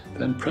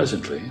 Then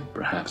presently,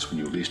 perhaps when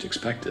you least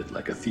expect it,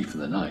 like a thief in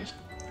the night,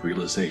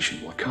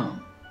 realization will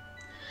come.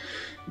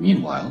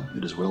 Meanwhile,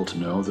 it is well to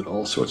know that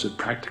all sorts of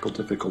practical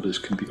difficulties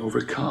can be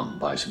overcome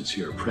by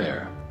sincere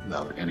prayer,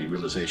 without any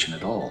realization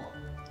at all.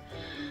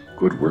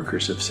 Good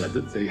workers have said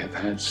that they have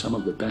had some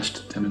of the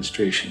best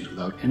demonstrations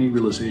without any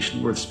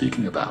realization worth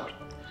speaking about.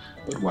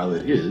 But while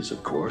it is,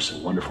 of course, a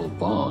wonderful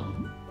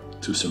bond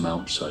to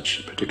surmount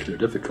such particular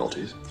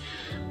difficulties,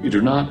 we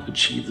do not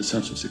achieve the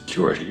sense of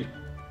security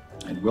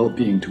and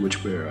well-being to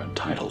which we are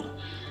entitled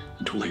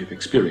until we have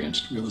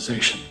experienced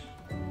realization.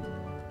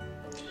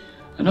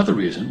 Another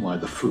reason why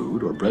the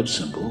food or bread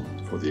symbol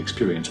for the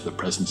experience of the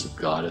presence of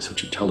God is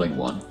such a telling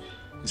one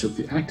is that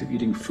the act of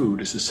eating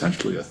food is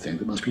essentially a thing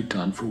that must be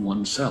done for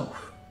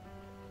oneself.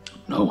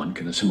 No one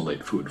can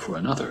assimilate food for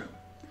another.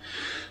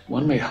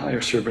 One may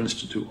hire servants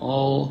to do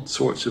all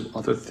sorts of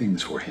other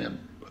things for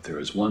him, but there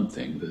is one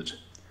thing that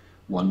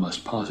one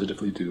must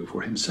positively do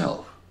for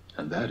himself,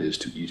 and that is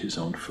to eat his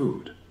own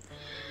food.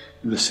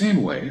 In the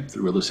same way,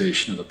 the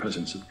realization of the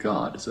presence of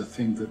God is a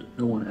thing that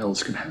no one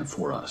else can have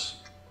for us.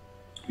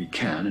 We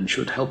can and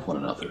should help one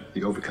another in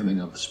the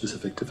overcoming of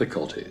specific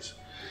difficulties,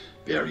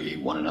 bear ye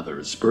one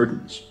another's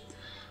burdens.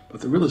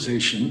 But the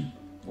realization,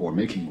 or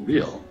making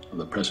real, of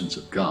the presence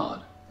of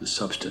God, the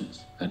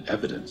substance and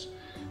evidence,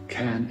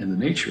 can, in the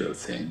nature of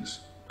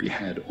things, be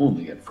had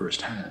only at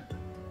first hand.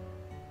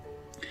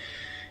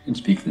 In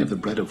speaking of the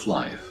bread of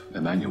life,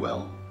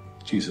 Emmanuel,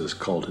 Jesus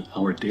called it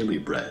our daily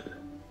bread.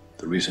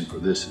 The reason for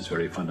this is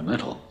very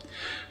fundamental.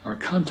 Our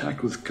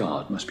contact with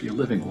God must be a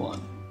living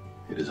one.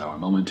 It is our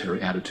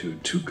momentary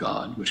attitude to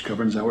God which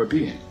governs our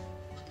being.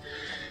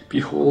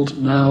 Behold,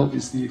 now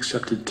is the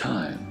accepted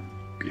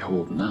time.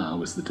 Behold,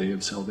 now is the day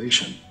of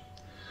salvation.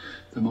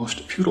 The most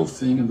futile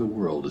thing in the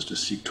world is to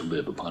seek to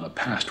live upon a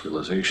past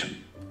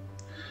realization.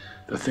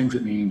 The thing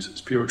that means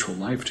spiritual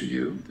life to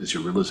you is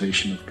your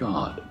realization of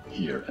God,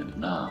 here and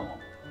now.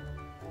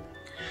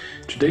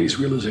 Today's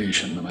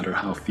realization, no matter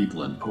how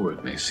feeble and poor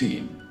it may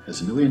seem,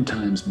 has a million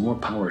times more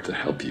power to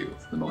help you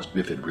than the most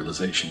vivid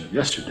realization of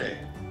yesterday.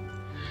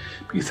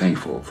 Be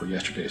thankful for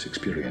yesterday's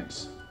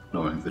experience,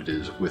 knowing that it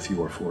is with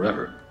you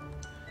forever,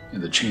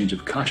 in the change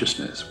of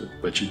consciousness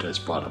which it has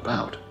brought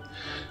about,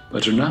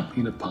 but do not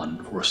lean upon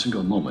it for a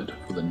single moment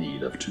for the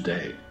need of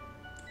today.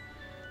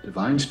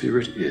 Divine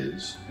Spirit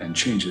is and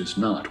changes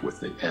not with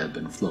the ebb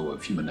and flow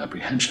of human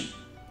apprehension.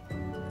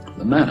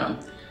 The manna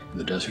in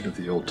the desert of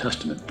the Old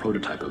Testament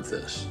prototype of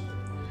this.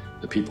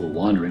 The people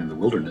wandering in the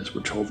wilderness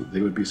were told that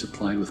they would be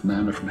supplied with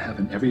manna from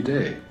heaven every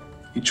day,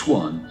 each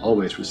one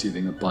always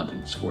receiving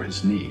abundance for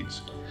his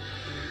needs.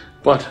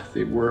 But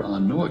they were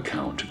on no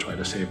account to try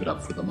to save it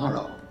up for the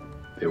morrow.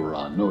 They were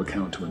on no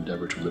account to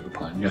endeavor to live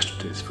upon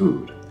yesterday's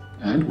food,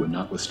 and when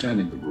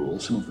notwithstanding the rule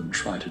some of them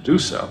tried to do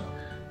so,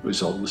 the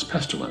result was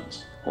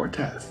pestilence or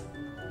death.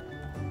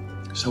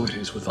 So it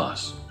is with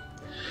us.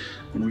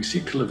 When we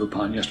seek to live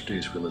upon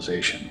yesterday's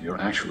realization, we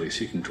are actually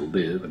seeking to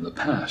live in the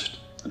past,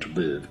 and to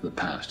live in the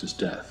past is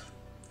death.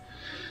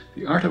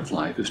 The art of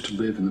life is to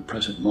live in the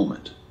present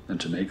moment,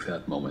 and to make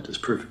that moment as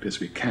perfect as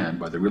we can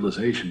by the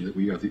realization that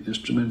we are the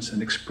instruments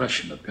and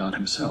expression of God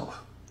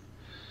Himself.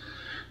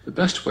 The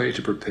best way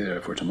to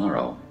prepare for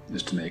tomorrow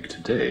is to make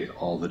today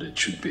all that it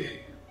should be.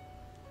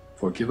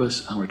 Forgive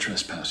us our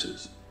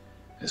trespasses,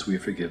 as we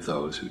forgive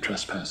those who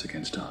trespass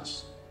against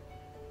us.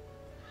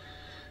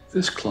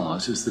 This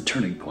clause is the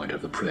turning point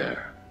of the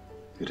prayer.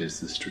 It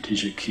is the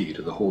strategic key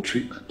to the whole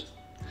treatment.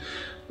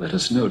 Let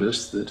us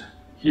notice that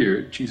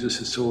here Jesus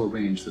has so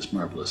arranged this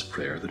marvelous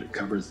prayer that it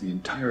covers the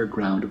entire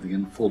ground of the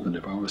unfoldment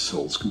of our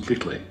souls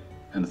completely,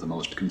 and in the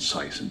most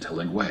concise and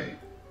telling way.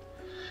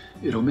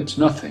 It omits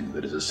nothing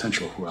that is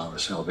essential for our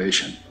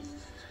salvation,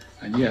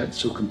 and yet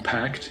so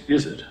compact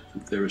is it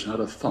that there is not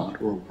a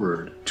thought or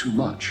word too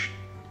much.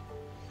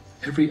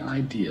 Every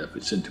idea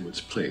fits into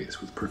its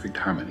place with perfect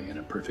harmony and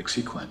a perfect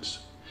sequence.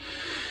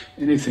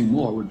 Anything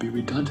more would be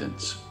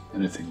redundance,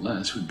 anything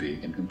less would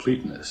be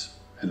incompleteness,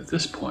 and at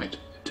this point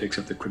it takes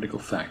up the critical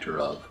factor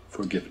of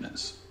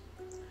forgiveness.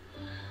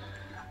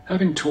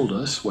 Having told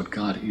us what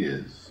God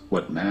is,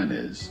 what man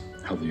is,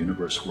 how the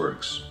universe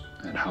works,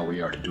 and how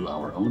we are to do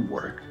our own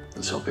work,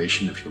 the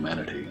salvation of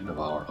humanity and of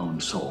our own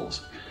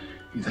souls,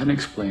 he then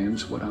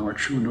explains what our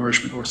true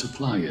nourishment or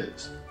supply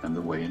is, and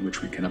the way in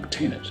which we can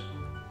obtain it,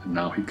 and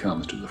now he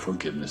comes to the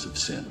forgiveness of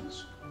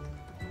sins.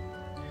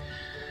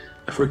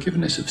 The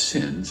forgiveness of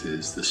sins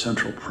is the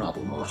central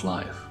problem of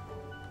life.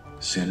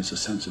 Sin is a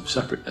sense of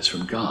separateness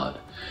from God,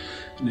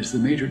 and is the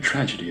major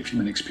tragedy of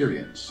human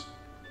experience.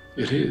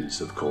 It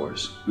is, of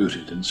course,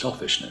 rooted in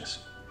selfishness.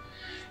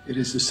 It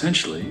is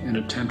essentially an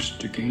attempt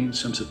to gain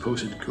some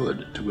supposed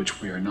good to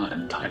which we are not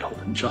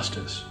entitled in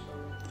justice.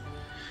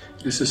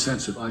 It is a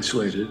sense of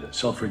isolated,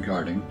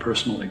 self-regarding,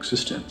 personal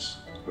existence,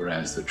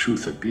 whereas the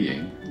truth of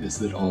being is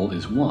that all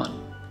is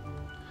one.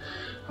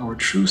 Our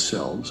true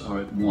selves are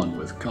at one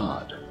with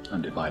God,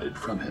 undivided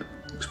from Him,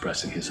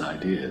 expressing His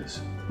ideas,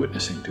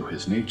 witnessing to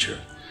His nature,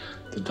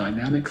 the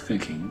dynamic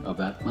thinking of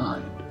that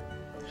mind.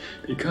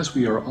 Because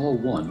we are all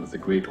one with the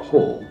great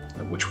whole,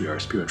 of which we are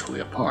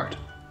spiritually a part,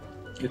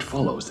 it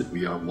follows that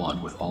we are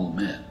one with all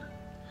men.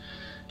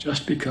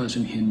 Just because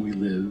in Him we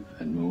live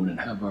and moon and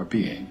have our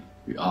being,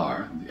 we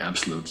are, in the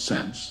absolute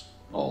sense,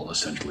 all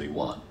essentially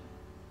one.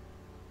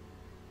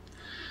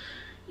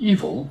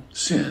 Evil,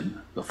 sin,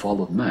 the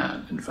fall of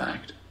man, in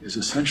fact, is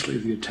essentially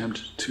the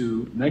attempt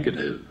to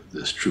negative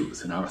this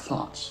truth in our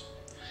thoughts.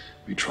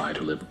 We try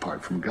to live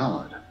apart from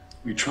God.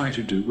 We try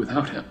to do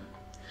without Him.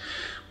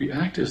 We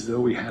act as though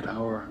we had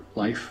our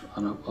life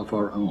of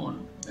our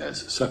own,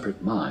 as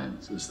separate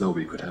minds, as though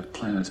we could have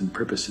plans and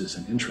purposes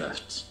and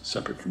interests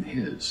separate from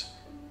His.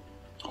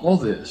 All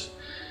this,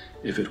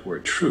 if it were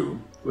true,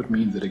 would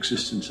mean that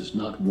existence is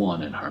not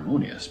one and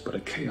harmonious, but a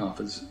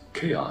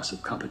chaos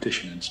of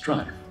competition and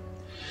strife.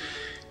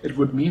 It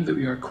would mean that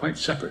we are quite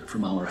separate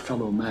from our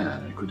fellow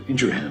man and could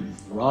injure him,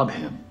 rob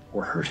him,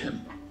 or hurt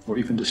him, or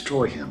even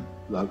destroy him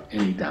without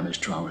any damage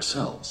to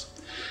ourselves.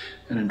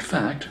 And in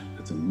fact,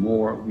 that the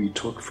more we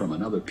took from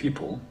another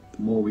people,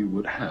 the more we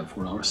would have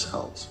for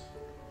ourselves.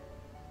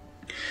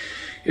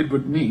 It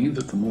would mean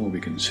that the more we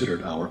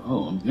considered our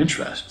own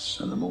interests,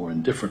 and the more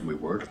indifferent we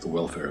were to the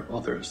welfare of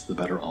others, the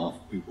better off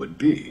we would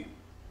be.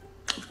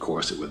 Of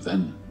course, it would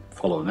then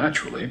follow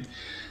naturally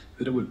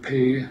that it would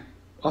pay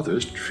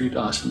others to treat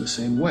us in the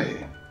same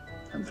way,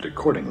 and that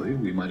accordingly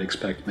we might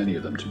expect many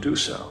of them to do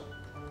so.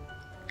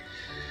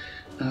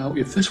 Now,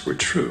 if this were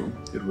true,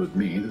 it would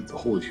mean that the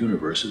whole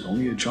universe is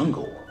only a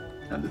jungle,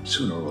 and that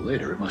sooner or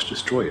later it must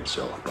destroy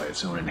itself by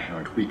its own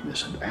inherent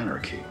weakness and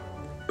anarchy.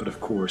 But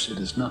of course it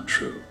is not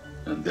true,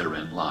 and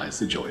therein lies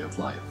the joy of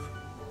life.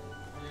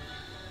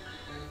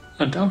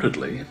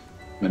 Undoubtedly,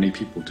 many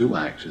people do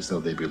act as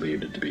though they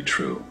believed it to be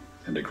true,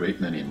 and a great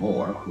many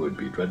more, who would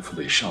be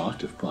dreadfully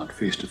shocked if brought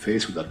face to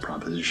face with that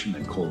proposition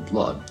in cold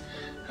blood,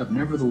 have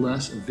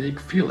nevertheless a vague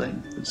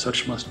feeling that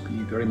such must be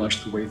very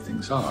much the way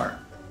things are,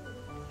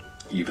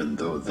 even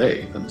though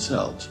they,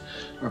 themselves,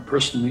 are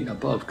personally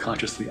above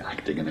consciously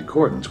acting in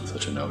accordance with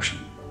such a notion.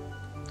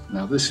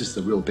 Now this is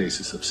the real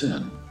basis of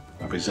sin,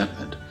 of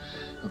resentment,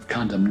 of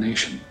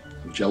condemnation,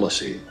 of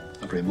jealousy,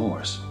 of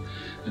remorse,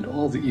 and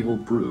all the evil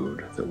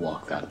brood that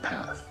walk that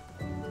path.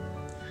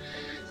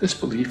 This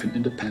belief in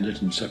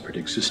independent and separate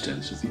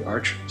existence is the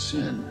arch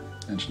sin,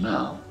 and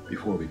now,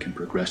 before we can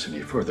progress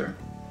any further,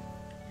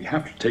 we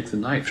have to take the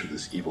knife to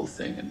this evil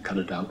thing and cut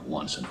it out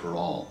once and for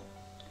all.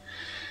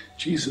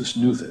 Jesus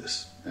knew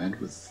this, and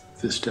with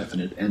this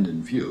definite end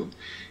in view,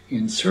 he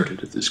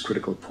inserted at this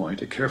critical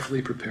point a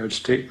carefully prepared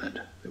statement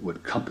that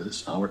would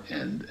compass our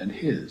end and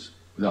his,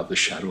 without the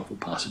shadow of a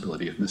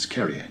possibility of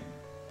miscarrying.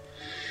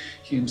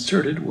 He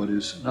inserted what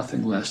is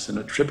nothing less than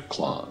a trip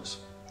clause.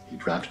 He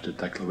drafted a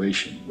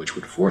declaration which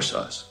would force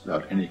us,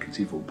 without any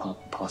conceivable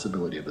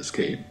possibility of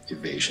escape,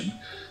 evasion,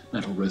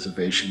 mental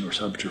reservation, or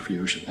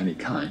subterfuge of any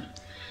kind,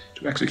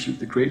 to execute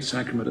the great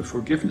sacrament of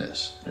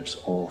forgiveness in its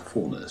all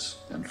fullness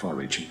and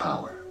far-reaching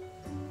power.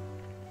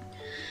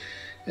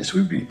 As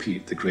we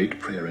repeat the great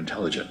prayer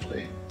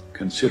intelligently,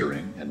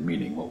 considering and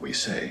meaning what we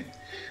say,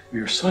 we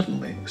are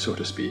suddenly, so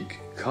to speak,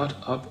 caught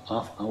up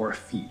off our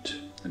feet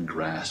and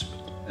grasped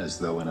as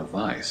though in a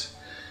vice,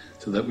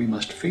 so that we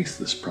must face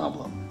this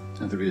problem,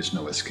 and there is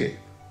no escape.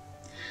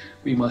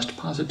 We must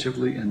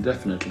positively and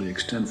definitely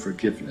extend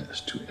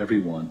forgiveness to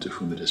everyone to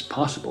whom it is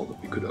possible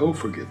that we could owe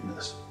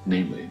forgiveness,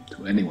 namely,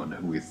 to anyone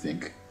who we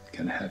think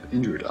can have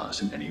injured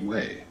us in any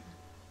way.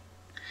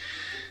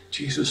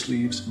 Jesus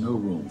leaves no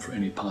room for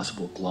any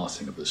possible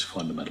glossing of this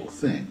fundamental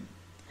thing.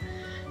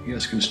 He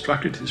has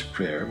constructed his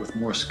prayer with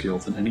more skill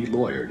than any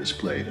lawyer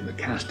displayed in the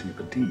casting of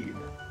a deed.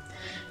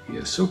 He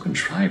has so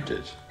contrived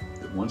it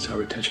that once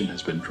our attention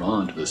has been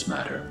drawn to this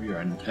matter, we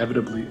are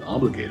inevitably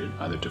obligated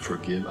either to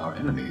forgive our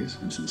enemies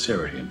in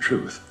sincerity and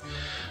truth,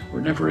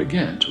 or never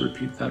again to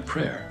repeat that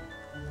prayer.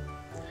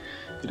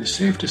 It is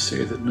safe to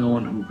say that no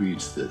one who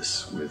reads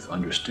this with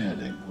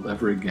understanding will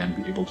ever again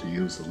be able to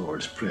use the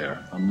Lord's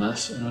Prayer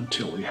unless and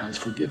until he has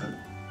forgiven.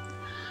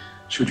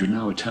 Should you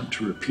now attempt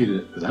to repeat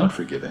it without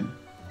forgiving,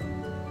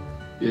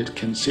 it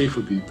can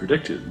safely be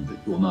predicted that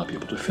you will not be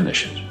able to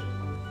finish it.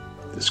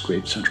 This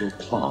great central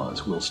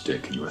clause will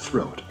stick in your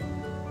throat.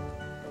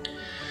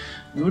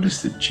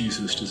 Notice that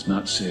Jesus does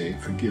not say,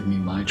 "Forgive me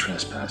my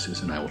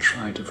trespasses and I will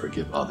try to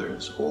forgive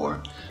others,"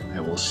 or "I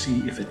will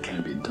see if it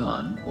can be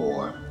done,"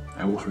 or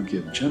 "I will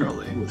forgive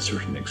generally with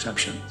certain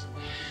exceptions."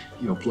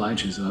 He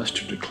obliges us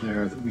to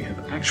declare that we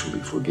have actually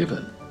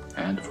forgiven,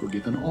 and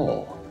forgiven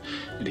all,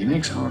 and he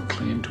makes our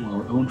claim to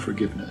our own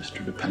forgiveness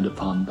to depend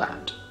upon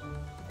that.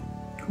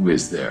 Who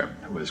is there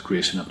who has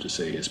grace enough to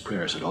say his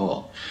prayers at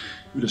all,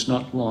 who does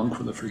not long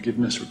for the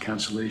forgiveness or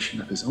cancellation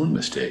of his own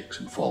mistakes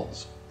and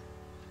faults?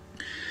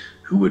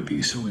 Who would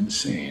be so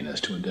insane as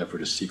to endeavor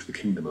to seek the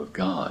kingdom of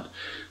God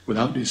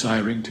without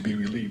desiring to be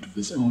relieved of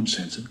his own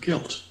sense of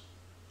guilt?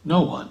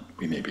 No one,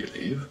 we may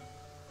believe.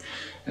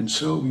 And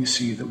so we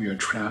see that we are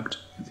trapped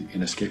in the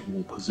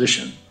inescapable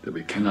position that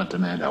we cannot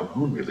demand our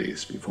own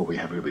release before we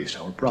have released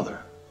our brother.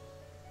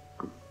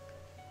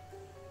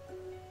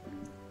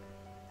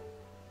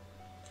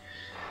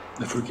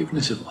 The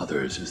forgiveness of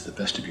others is the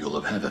vestibule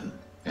of heaven,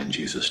 and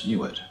Jesus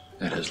knew it,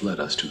 and has led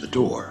us to the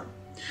door.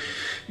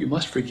 You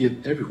must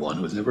forgive everyone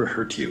who has ever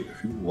hurt you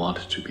if you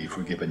want to be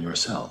forgiven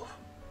yourself.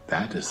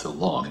 That is the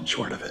long and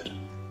short of it.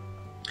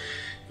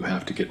 You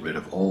have to get rid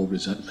of all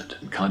resentment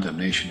and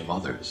condemnation of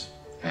others,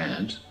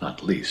 and,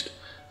 not least,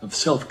 of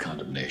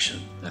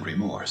self-condemnation and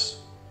remorse.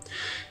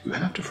 You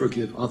have to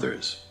forgive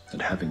others,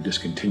 and having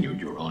discontinued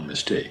your own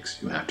mistakes,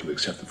 you have to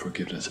accept the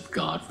forgiveness of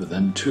God for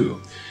them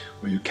too,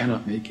 or you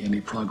cannot make any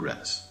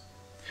progress.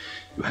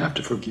 You have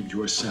to forgive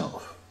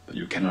yourself, but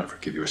you cannot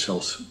forgive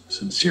yourself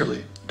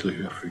sincerely until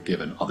you have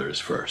forgiven others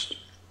first.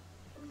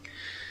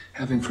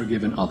 Having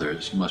forgiven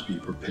others, you must be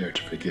prepared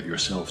to forgive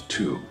yourself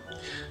too,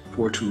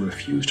 for to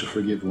refuse to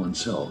forgive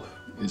oneself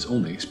is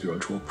only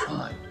spiritual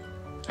pride,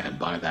 and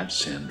by that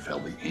sin fell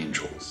the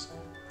angels.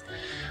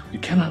 We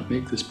cannot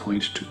make this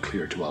point too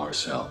clear to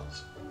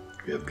ourselves.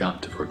 We have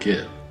got to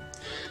forgive.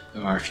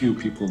 There are few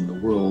people in the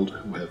world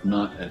who have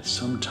not at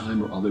some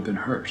time or other been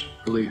hurt,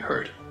 really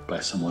hurt, by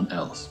someone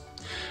else,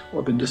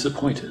 or been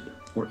disappointed,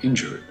 or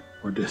injured,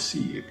 or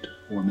deceived,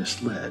 or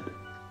misled.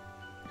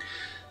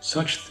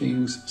 Such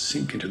things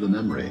sink into the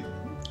memory,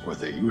 or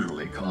they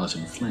usually cause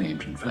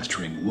inflamed and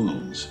festering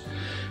wounds,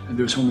 and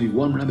there's only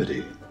one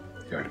remedy.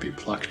 They are to be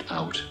plucked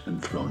out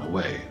and thrown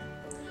away.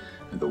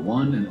 And the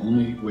one and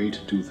only way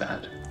to do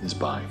that is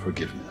by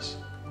forgiveness.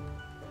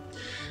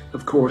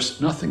 Of course,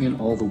 nothing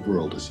in all the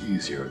world is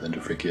easier than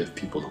to forgive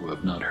people who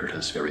have not hurt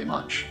us very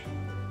much.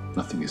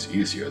 Nothing is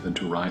easier than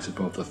to rise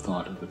above the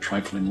thought of a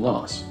trifling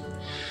loss.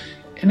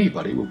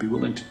 Anybody will be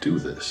willing to do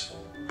this,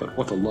 but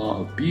what the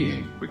law of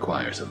being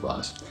requires of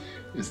us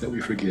is that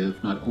we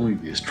forgive not only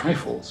these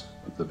trifles,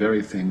 but the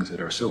very things that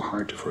are so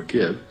hard to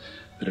forgive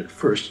that at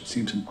first it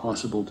seems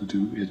impossible to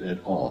do it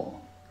at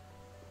all.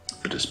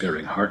 The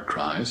despairing heart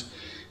cries,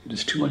 "It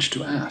is too much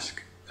to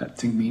ask. That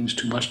thing means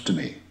too much to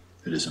me.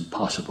 It is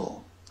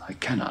impossible. I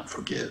cannot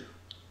forgive."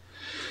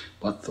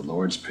 But the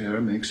Lord's Prayer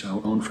makes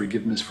our own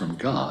forgiveness from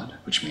God,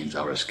 which means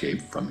our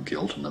escape from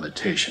guilt and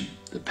limitation,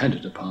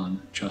 dependent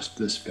upon just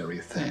this very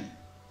thing.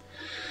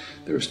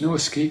 There is no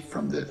escape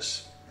from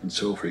this, and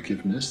so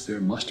forgiveness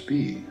there must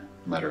be,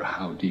 no matter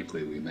how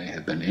deeply we may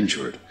have been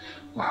injured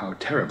or how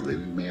terribly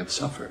we may have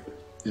suffered.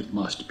 It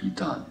must be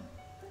done.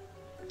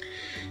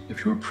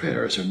 If your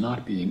prayers are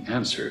not being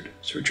answered,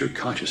 search your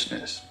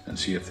consciousness and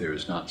see if there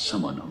is not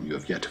someone whom you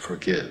have yet to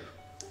forgive.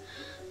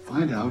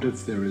 Find out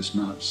if there is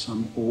not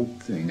some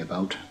old thing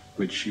about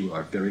which you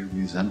are very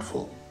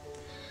resentful.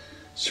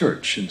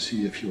 Search and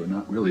see if you are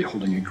not really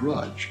holding a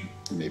grudge,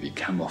 or maybe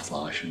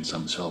camouflage in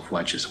some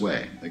self-righteous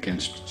way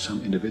against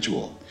some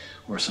individual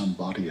or some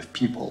body of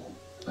people,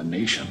 a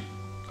nation,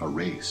 a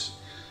race,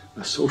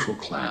 a social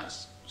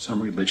class,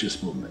 some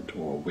religious movement,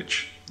 or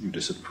which you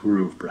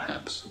disapprove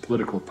perhaps, a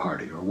political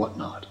party or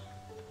whatnot.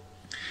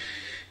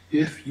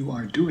 If you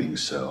are doing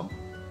so,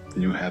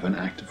 then you have an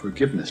act of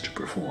forgiveness to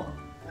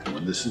perform, and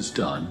when this is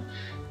done,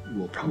 you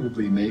will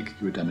probably make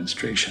your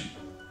demonstration.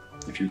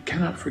 If you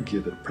cannot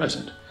forgive at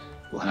present,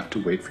 you will have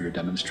to wait for your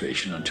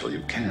demonstration until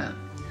you can,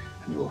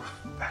 and you will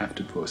have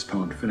to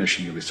postpone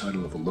finishing your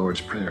recital of the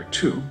Lord's Prayer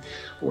too,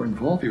 or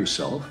involve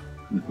yourself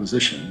in the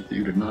position that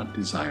you do not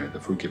desire the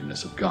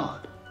forgiveness of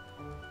God.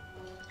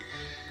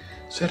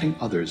 Setting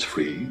others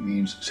free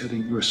means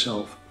setting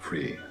yourself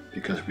free,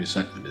 because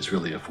resentment is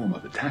really a form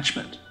of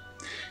attachment.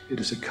 It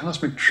is a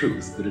cosmic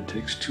truth that it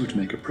takes two to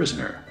make a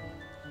prisoner,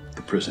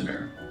 the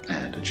prisoner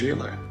and a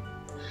jailer.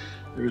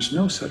 There is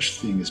no such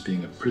thing as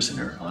being a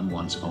prisoner on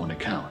one's own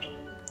account.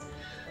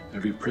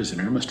 Every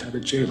prisoner must have a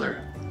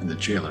jailer, and the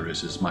jailer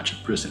is as much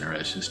a prisoner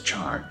as his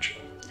charge.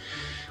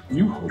 When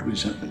you hold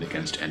resentment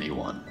against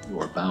anyone, you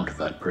are bound to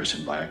that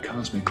person by a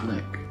cosmic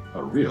link,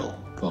 a real,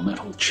 though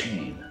mental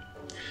chain.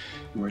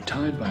 You are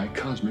tied by a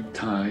cosmic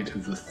tie to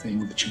the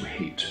thing that you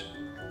hate.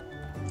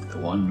 The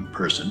one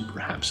person,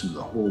 perhaps in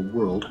the whole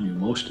world, whom you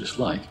most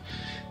dislike,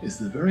 is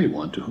the very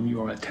one to whom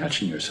you are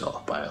attaching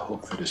yourself by a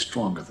hook that is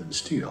stronger than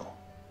steel.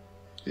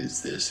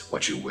 Is this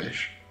what you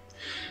wish?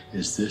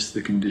 Is this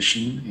the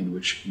condition in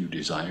which you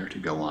desire to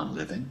go on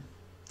living?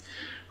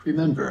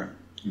 Remember,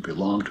 you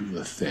belong to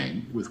the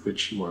thing with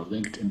which you are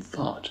linked in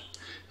thought,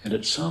 and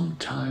at some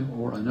time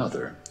or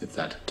another, if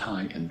that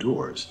tie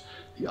endures,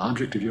 the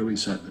object of your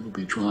resentment will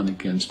be drawn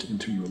against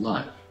into your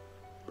life,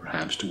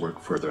 perhaps to work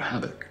further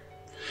havoc.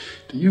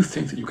 Do you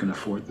think that you can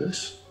afford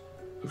this?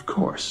 Of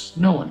course,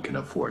 no one can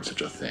afford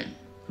such a thing,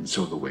 and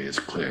so the way is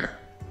clear.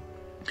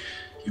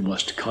 You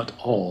must cut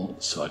all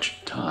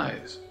such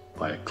ties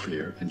by a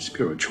clear and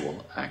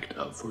spiritual act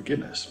of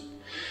forgiveness.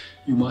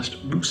 You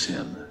must loose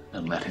him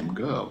and let him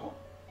go.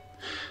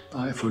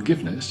 By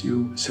forgiveness,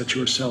 you set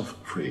yourself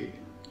free.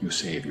 You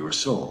save your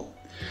soul.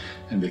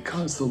 And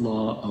because the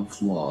law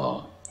of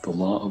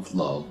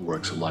love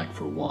works alike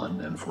for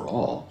one and for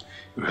all,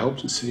 you help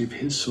to save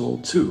his soul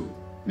too,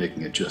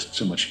 making it just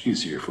so much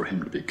easier for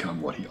him to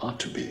become what he ought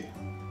to be.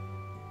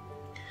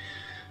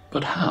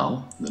 But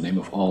how, in the name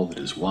of all that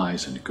is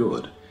wise and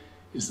good,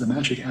 is the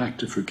magic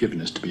act of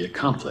forgiveness to be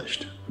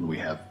accomplished when we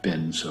have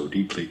been so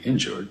deeply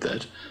injured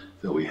that,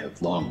 though we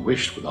have long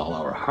wished with all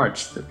our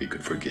hearts that we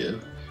could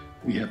forgive,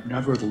 we have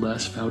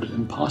nevertheless found it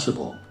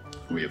impossible?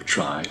 We have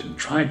tried and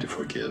tried to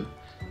forgive,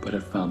 but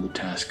have found the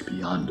task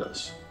beyond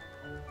us.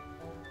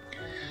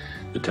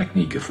 The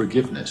technique of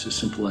forgiveness is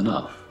simple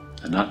enough,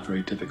 and not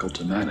very difficult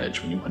to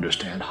manage when you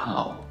understand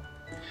how.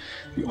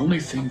 The only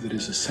thing that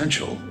is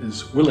essential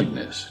is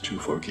willingness to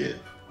forgive.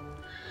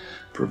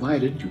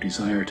 Provided you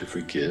desire to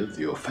forgive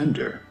the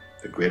offender,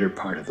 the greater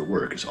part of the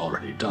work is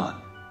already done.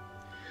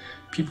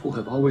 People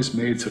have always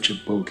made such a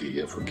bogey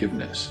of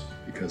forgiveness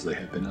because they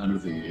have been under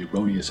the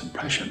erroneous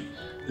impression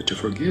that to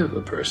forgive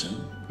a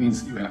person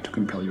means that you have to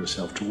compel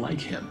yourself to like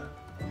him.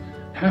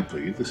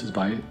 Happily, this is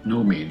by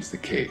no means the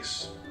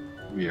case.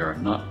 We are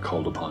not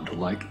called upon to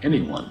like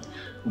anyone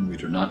whom we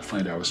do not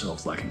find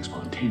ourselves liking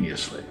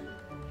spontaneously.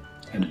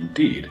 And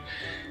indeed,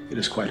 it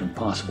is quite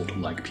impossible to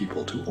like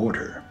people to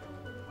order.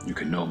 You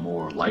can no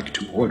more like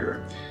to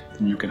order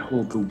than you can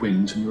hold the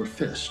winds in your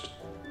fist.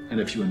 And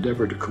if you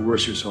endeavor to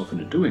coerce yourself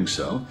into doing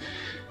so,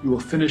 you will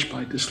finish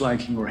by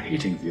disliking or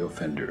hating the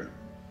offender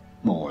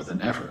more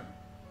than ever.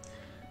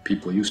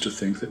 People used to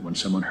think that when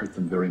someone hurt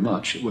them very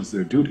much, it was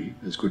their duty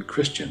as good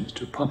Christians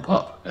to pump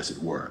up, as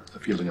it were, a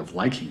feeling of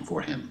liking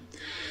for him.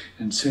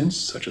 And since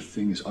such a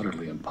thing is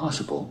utterly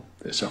impossible,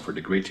 they suffered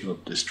a great deal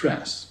of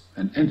distress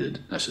and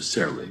ended,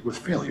 necessarily, with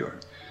failure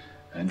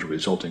and a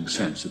resulting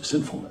sense of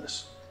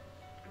sinfulness.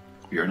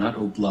 We are not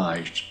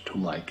obliged to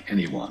like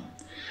anyone,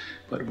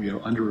 but we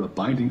are under a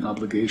binding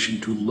obligation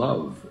to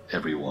love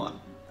everyone.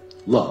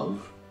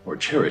 Love, or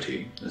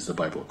charity, as the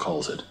Bible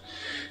calls it,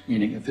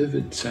 meaning a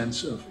vivid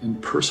sense of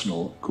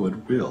impersonal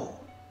goodwill.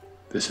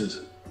 This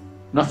has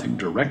nothing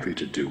directly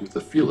to do with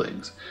the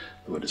feelings,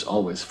 though it is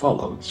always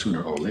followed,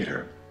 sooner or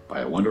later,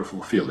 by a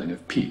wonderful feeling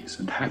of peace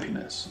and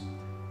happiness.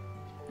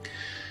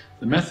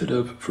 The method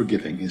of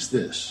forgiving is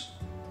this: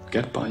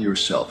 get by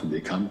yourself and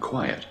become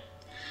quiet.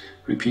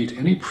 Repeat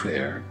any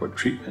prayer or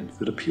treatment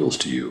that appeals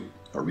to you,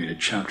 or read a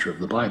chapter of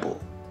the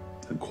Bible.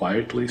 then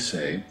quietly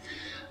say,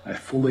 I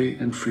fully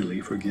and freely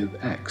forgive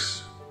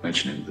X,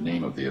 mentioning the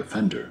name of the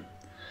offender.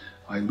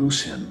 I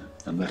loose him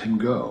and let him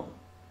go.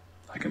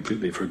 I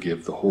completely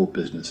forgive the whole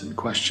business in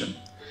question.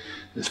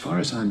 As far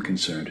as I am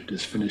concerned, it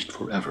is finished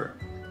forever.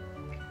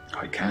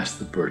 I cast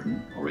the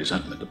burden or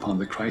resentment upon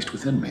the Christ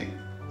within me.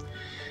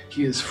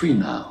 He is free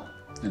now,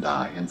 and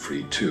I am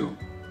free too.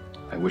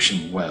 I wish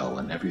him well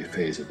in every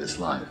phase of his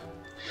life.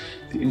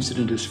 The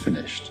incident is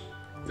finished.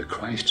 The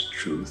Christ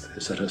truth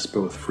has set us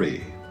both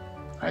free.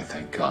 I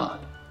thank God.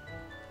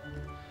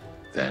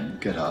 Then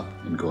get up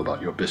and go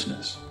about your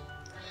business.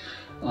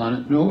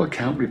 On no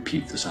account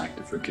repeat this act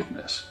of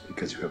forgiveness,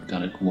 because you have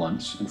done it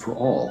once and for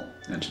all,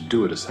 and to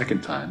do it a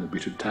second time would be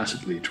to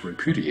tacitly to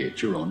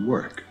repudiate your own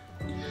work.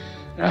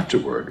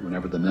 Afterward,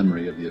 whenever the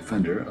memory of the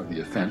offender of the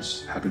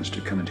offense happens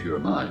to come into your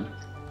mind,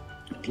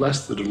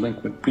 bless the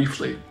delinquent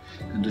briefly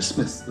and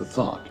dismiss the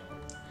thought.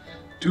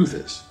 Do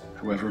this,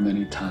 however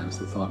many times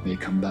the thought may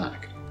come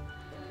back.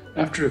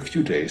 After a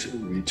few days it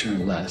will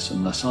return less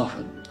and less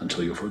often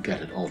until you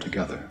forget it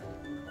altogether.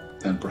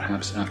 Then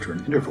perhaps after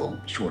an interval,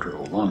 shorter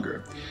or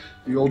longer,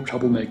 the old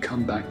trouble may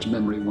come back to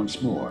memory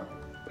once more,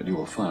 but you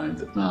will find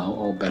that now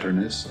all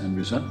bitterness and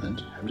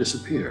resentment have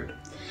disappeared,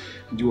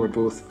 and you are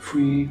both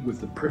free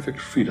with the perfect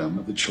freedom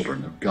of the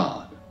children of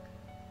God.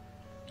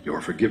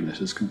 Your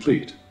forgiveness is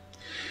complete.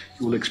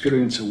 You will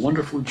experience a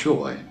wonderful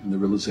joy in the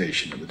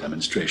realization of the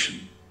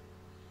demonstration.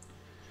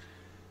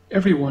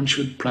 Everyone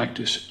should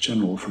practice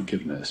general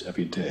forgiveness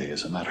every day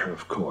as a matter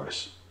of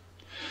course.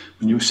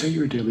 When you say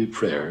your daily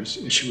prayers,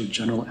 issue a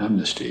general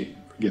amnesty,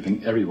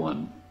 forgiving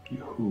everyone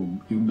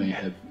whom you may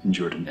have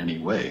injured in any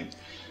way,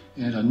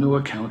 and on no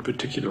account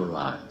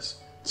particularize.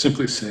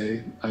 Simply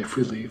say, I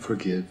freely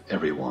forgive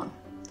everyone.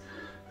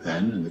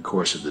 Then, in the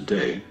course of the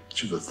day,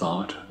 should the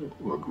thought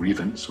or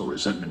grievance or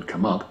resentment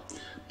come up,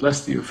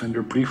 bless the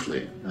offender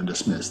briefly and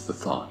dismiss the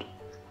thought.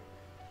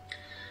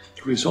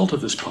 The result of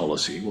this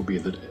policy will be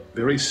that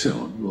very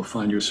soon you will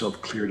find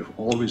yourself cleared of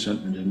all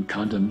resentment and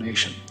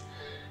condemnation,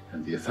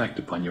 and the effect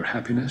upon your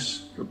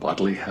happiness, your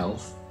bodily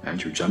health,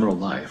 and your general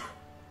life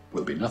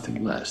will be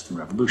nothing less than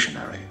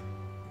revolutionary.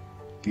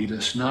 Lead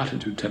us not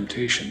into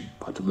temptation,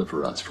 but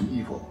deliver us from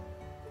evil.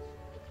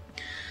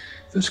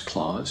 This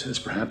clause has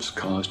perhaps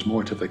caused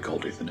more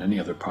difficulty than any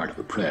other part of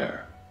the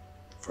prayer.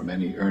 For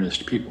many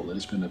earnest people, it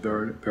has been a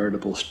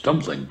veritable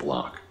stumbling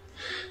block.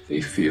 They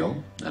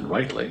feel, and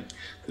rightly,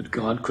 that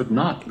God could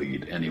not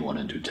lead anyone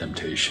into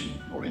temptation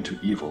or into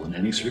evil in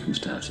any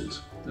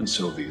circumstances, and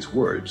so these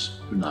words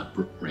do not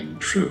ring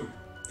true.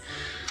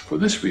 For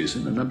this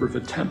reason, a number of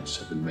attempts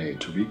have been made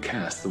to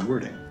recast the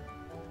wording.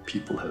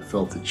 People have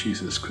felt that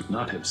Jesus could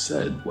not have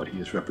said what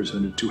he is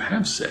represented to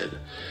have said,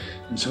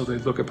 and so they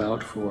look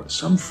about for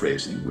some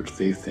phrasing which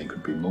they think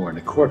would be more in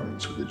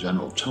accordance with the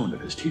general tone of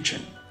his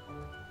teaching.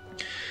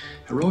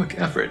 Heroic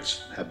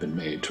efforts have been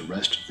made to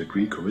wrest the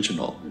Greek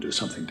original into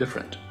something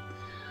different.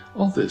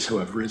 All this,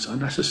 however, is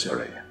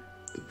unnecessary.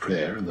 The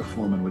prayer, in the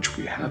form in which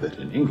we have it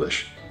in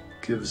English,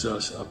 gives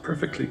us a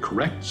perfectly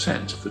correct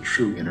sense of the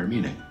true inner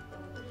meaning.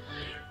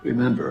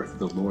 Remember that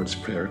the Lord's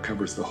Prayer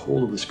covers the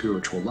whole of the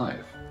spiritual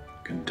life.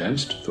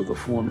 Condensed though the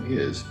form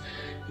is,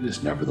 it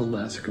is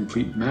nevertheless a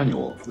complete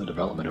manual for the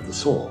development of the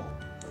soul,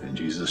 and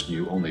Jesus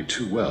knew only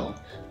too well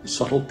the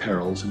subtle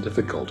perils and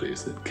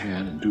difficulties that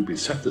can and do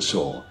beset the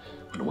soul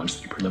when once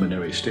the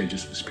preliminary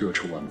stages of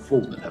spiritual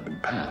unfoldment have been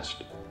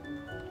passed.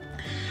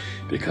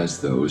 Because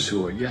those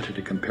who are yet at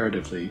a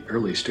comparatively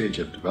early stage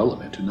of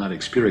development do not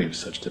experience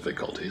such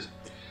difficulties,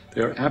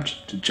 they are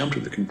apt to jump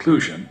to the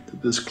conclusion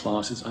that this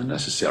clause is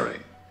unnecessary,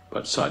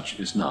 but such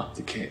is not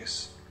the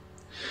case.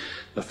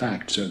 The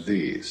facts are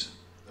these.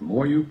 The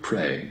more you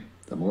pray,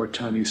 the more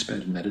time you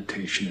spend in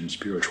meditation and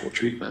spiritual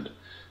treatment,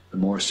 the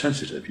more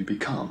sensitive you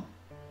become.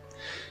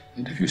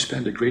 And if you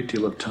spend a great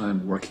deal of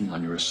time working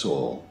on your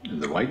soul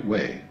in the right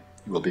way,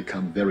 you will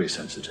become very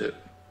sensitive.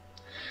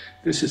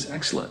 This is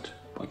excellent,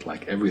 but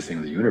like everything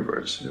in the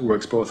universe, it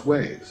works both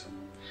ways.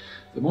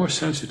 The more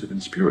sensitive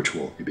and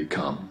spiritual you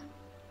become,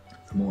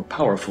 the more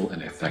powerful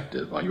and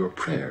effective are your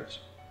prayers.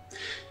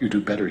 You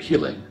do better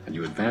healing and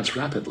you advance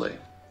rapidly.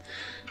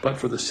 But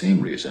for the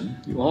same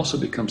reason, you also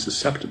become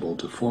susceptible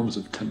to forms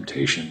of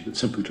temptation that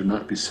simply do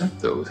not beset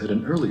those at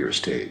an earlier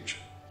stage.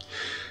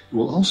 You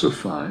will also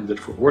find that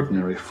for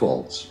ordinary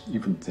faults,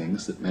 even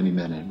things that many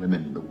men and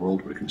women in the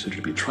world would consider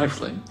to be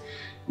trifling,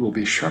 you will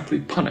be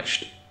sharply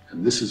punished,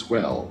 and this is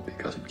well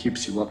because it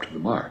keeps you up to the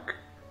mark.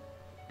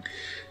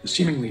 The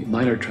seemingly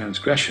minor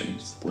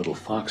transgressions, the little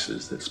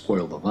foxes that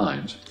spoil the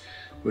vines,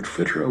 would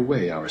fritter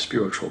away our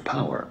spiritual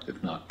power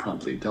if not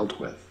promptly dealt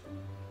with.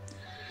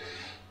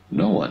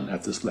 No one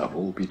at this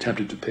level will be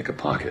tempted to pick a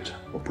pocket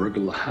or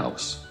burgle a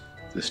house.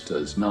 This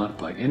does not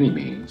by any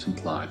means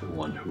imply that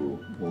one who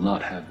will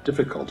not have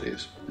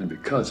difficulties, and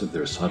because of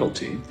their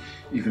subtlety,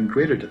 even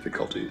greater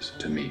difficulties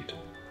to meet.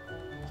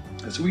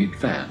 As we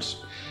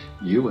advance,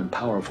 new and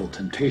powerful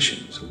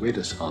temptations await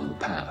us on the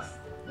path,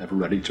 ever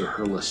ready to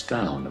hurl us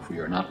down if we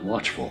are not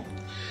watchful.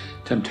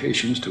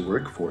 Temptations to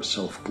work for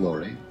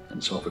self-glory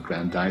and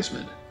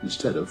self-aggrandizement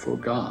instead of for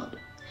God.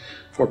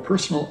 for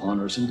personal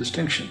honors and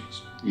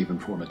distinctions, even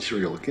for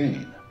material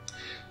gain,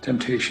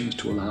 temptations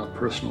to allow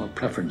personal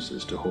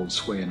preferences to hold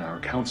sway in our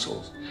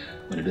councils,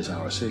 when it is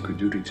our sacred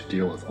duty to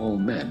deal with all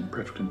men in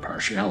perfect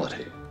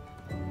impartiality.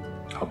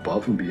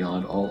 Above and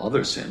beyond all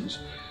other sins,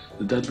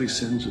 the deadly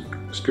sins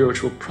of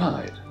spiritual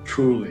pride,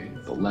 truly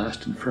the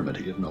last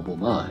infirmity of noble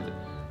mind,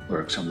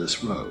 lurks on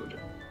this road.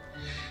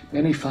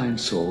 Many fine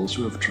souls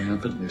who have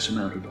triumphantly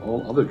surmounted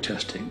all other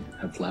testing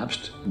have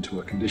lapsed into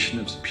a condition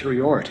of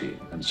superiority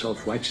and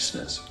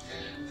self-righteousness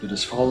that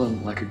has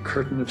fallen like a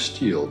curtain of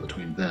steel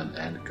between them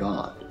and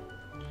God.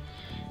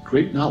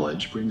 Great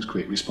knowledge brings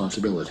great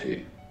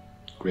responsibility.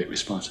 Great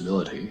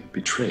responsibility,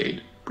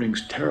 betrayed,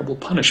 brings terrible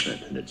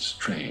punishment in its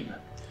train.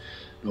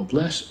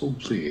 Noblesse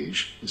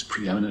oblige is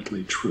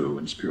preeminently true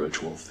in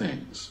spiritual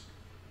things.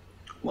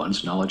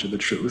 One's knowledge of the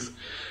truth,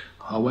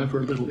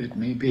 however little it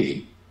may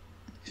be,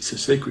 is a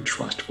sacred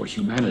trust for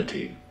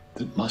humanity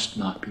that must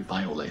not be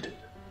violated.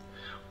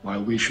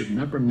 While we should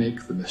never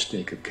make the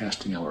mistake of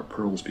casting our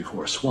pearls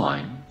before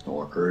swine,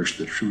 or urge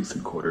the truth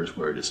in quarters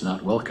where it is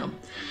not welcome,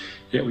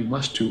 yet we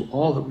must do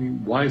all that we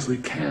wisely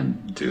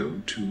can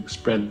do to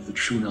spread the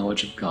true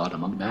knowledge of God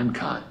among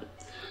mankind,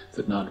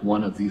 that not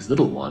one of these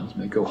little ones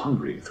may go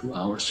hungry through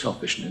our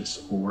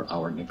selfishness or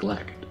our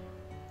neglect.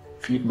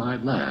 Feed my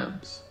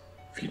lambs,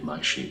 feed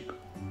my sheep.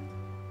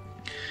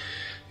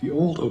 The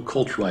old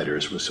occult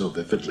writers were so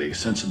vividly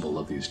sensible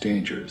of these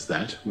dangers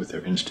that, with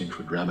their instinct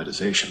for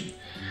dramatization,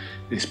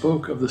 they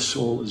spoke of the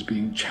soul as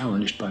being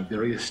challenged by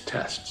various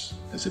tests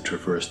as it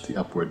traversed the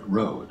upward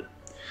road.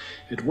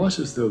 It was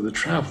as though the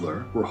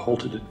traveler were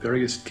halted at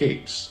various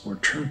gates or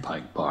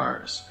turnpike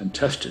bars and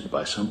tested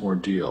by some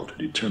ordeal to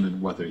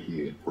determine whether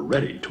he were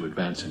ready to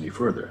advance any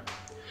further.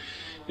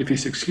 If he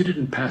succeeded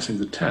in passing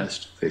the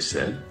test, they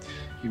said,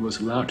 he was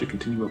allowed to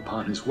continue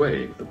upon his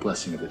way with the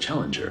blessing of the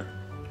challenger.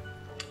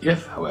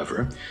 If,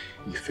 however,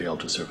 he failed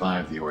to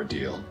survive the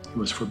ordeal, he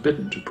was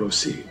forbidden to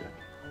proceed.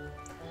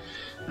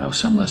 Now,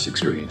 some less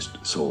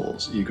experienced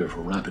souls, eager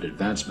for rapid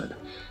advancement,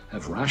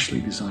 have rashly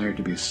desired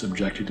to be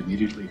subjected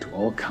immediately to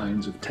all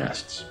kinds of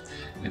tests,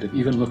 and have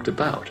even looked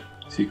about,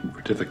 seeking for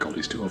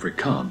difficulties to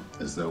overcome,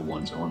 as though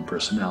one's own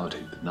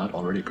personality did not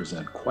already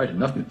present quite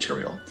enough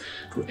material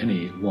for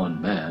any one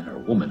man or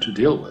woman to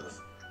deal with.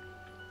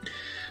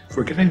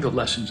 Forgetting the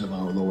lessons of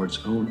our Lord's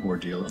own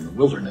ordeal in the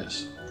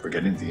wilderness,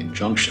 forgetting the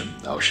injunction,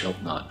 "Thou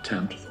shalt not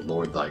tempt the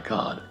Lord thy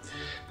God,"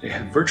 they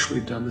have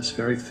virtually done this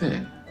very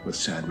thing, with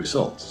sad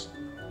results.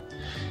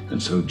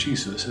 And so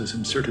Jesus has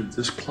inserted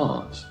this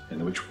clause,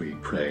 in which we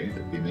pray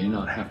that we may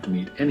not have to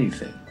meet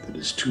anything that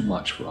is too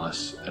much for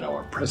us at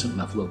our present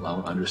level of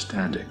our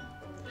understanding.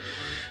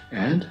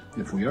 And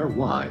if we are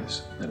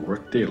wise and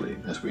work daily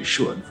as we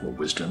should for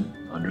wisdom,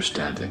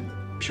 understanding,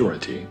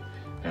 purity,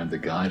 and the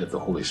guide of the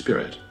Holy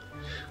Spirit,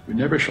 we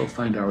never shall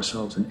find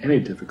ourselves in any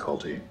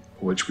difficulty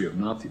for which we have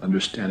not the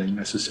understanding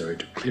necessary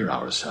to clear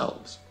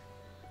ourselves.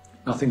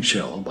 Nothing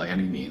shall by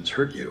any means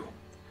hurt you.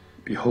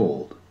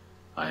 Behold,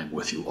 I am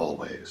with you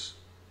always.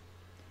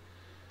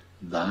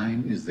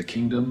 Thine is the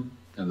kingdom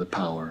and the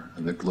power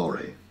and the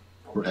glory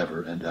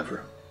forever and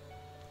ever.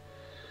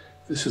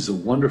 This is a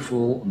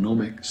wonderful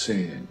gnomic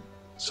saying,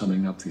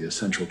 summing up the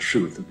essential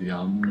truth of the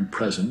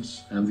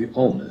omnipresence and the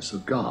allness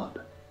of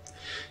God.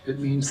 It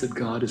means that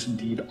God is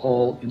indeed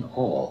all in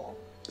all,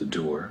 the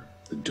doer,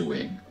 the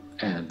doing,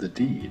 and the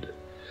deed,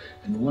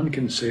 and one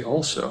can say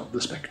also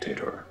the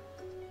spectator.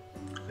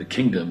 The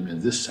kingdom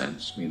in this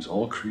sense means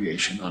all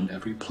creation on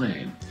every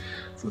plane,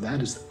 for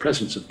that is the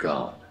presence of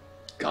God,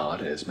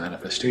 God as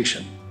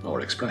manifestation or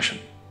expression.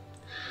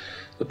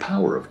 The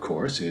power, of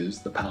course,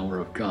 is the power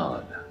of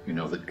God. We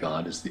know that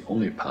God is the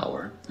only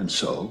power, and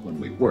so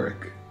when we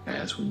work,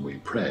 as when we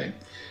pray,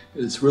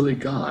 it is really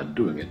God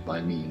doing it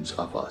by means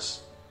of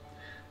us.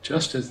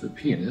 Just as the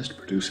pianist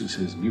produces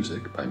his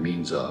music by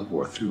means of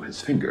or through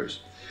his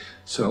fingers,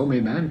 so may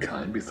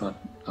mankind be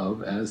thought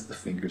of as the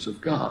fingers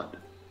of God.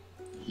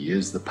 He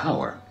is the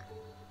power.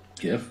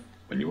 If,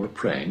 when you are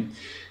praying,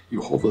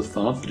 you hold the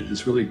thought that it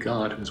is really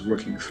God who is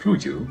working through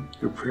you,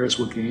 your prayers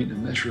will gain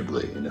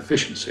immeasurably in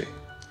efficiency.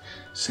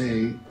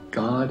 Say,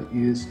 God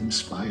is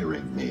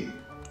inspiring me.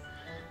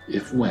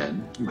 If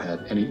when you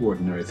have any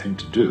ordinary thing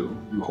to do,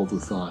 you hold the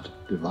thought,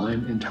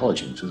 divine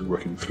intelligence is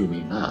working through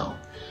me now,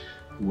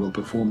 you will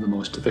perform the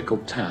most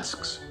difficult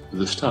tasks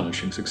with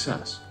astonishing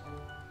success.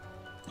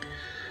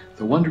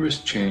 The wondrous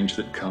change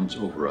that comes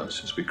over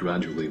us as we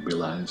gradually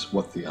realize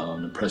what the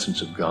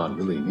omnipresence of God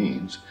really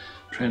means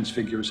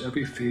transfigures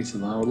every phase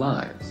of our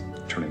lives,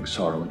 turning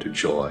sorrow into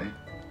joy,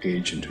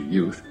 age into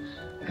youth,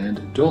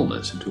 and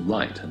dullness into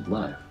light and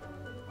life.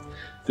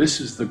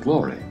 This is the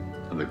glory,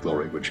 and the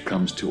glory which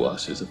comes to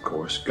us is, of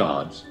course,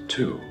 God's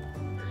too.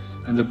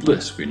 And the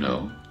bliss we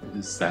know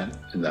is that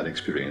in that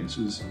experience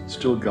is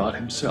still God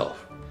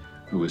himself,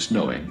 who is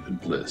knowing the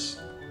bliss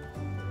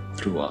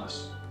through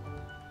us.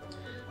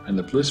 And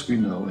the bliss we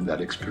know in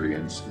that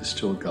experience is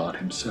still God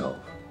himself,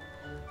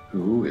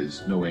 who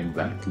is knowing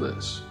that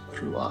bliss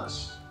through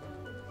us.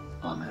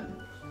 Amen.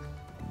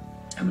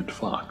 Emmet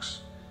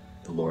Fox,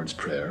 The Lord's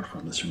Prayer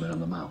from the Sermon on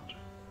the Mount.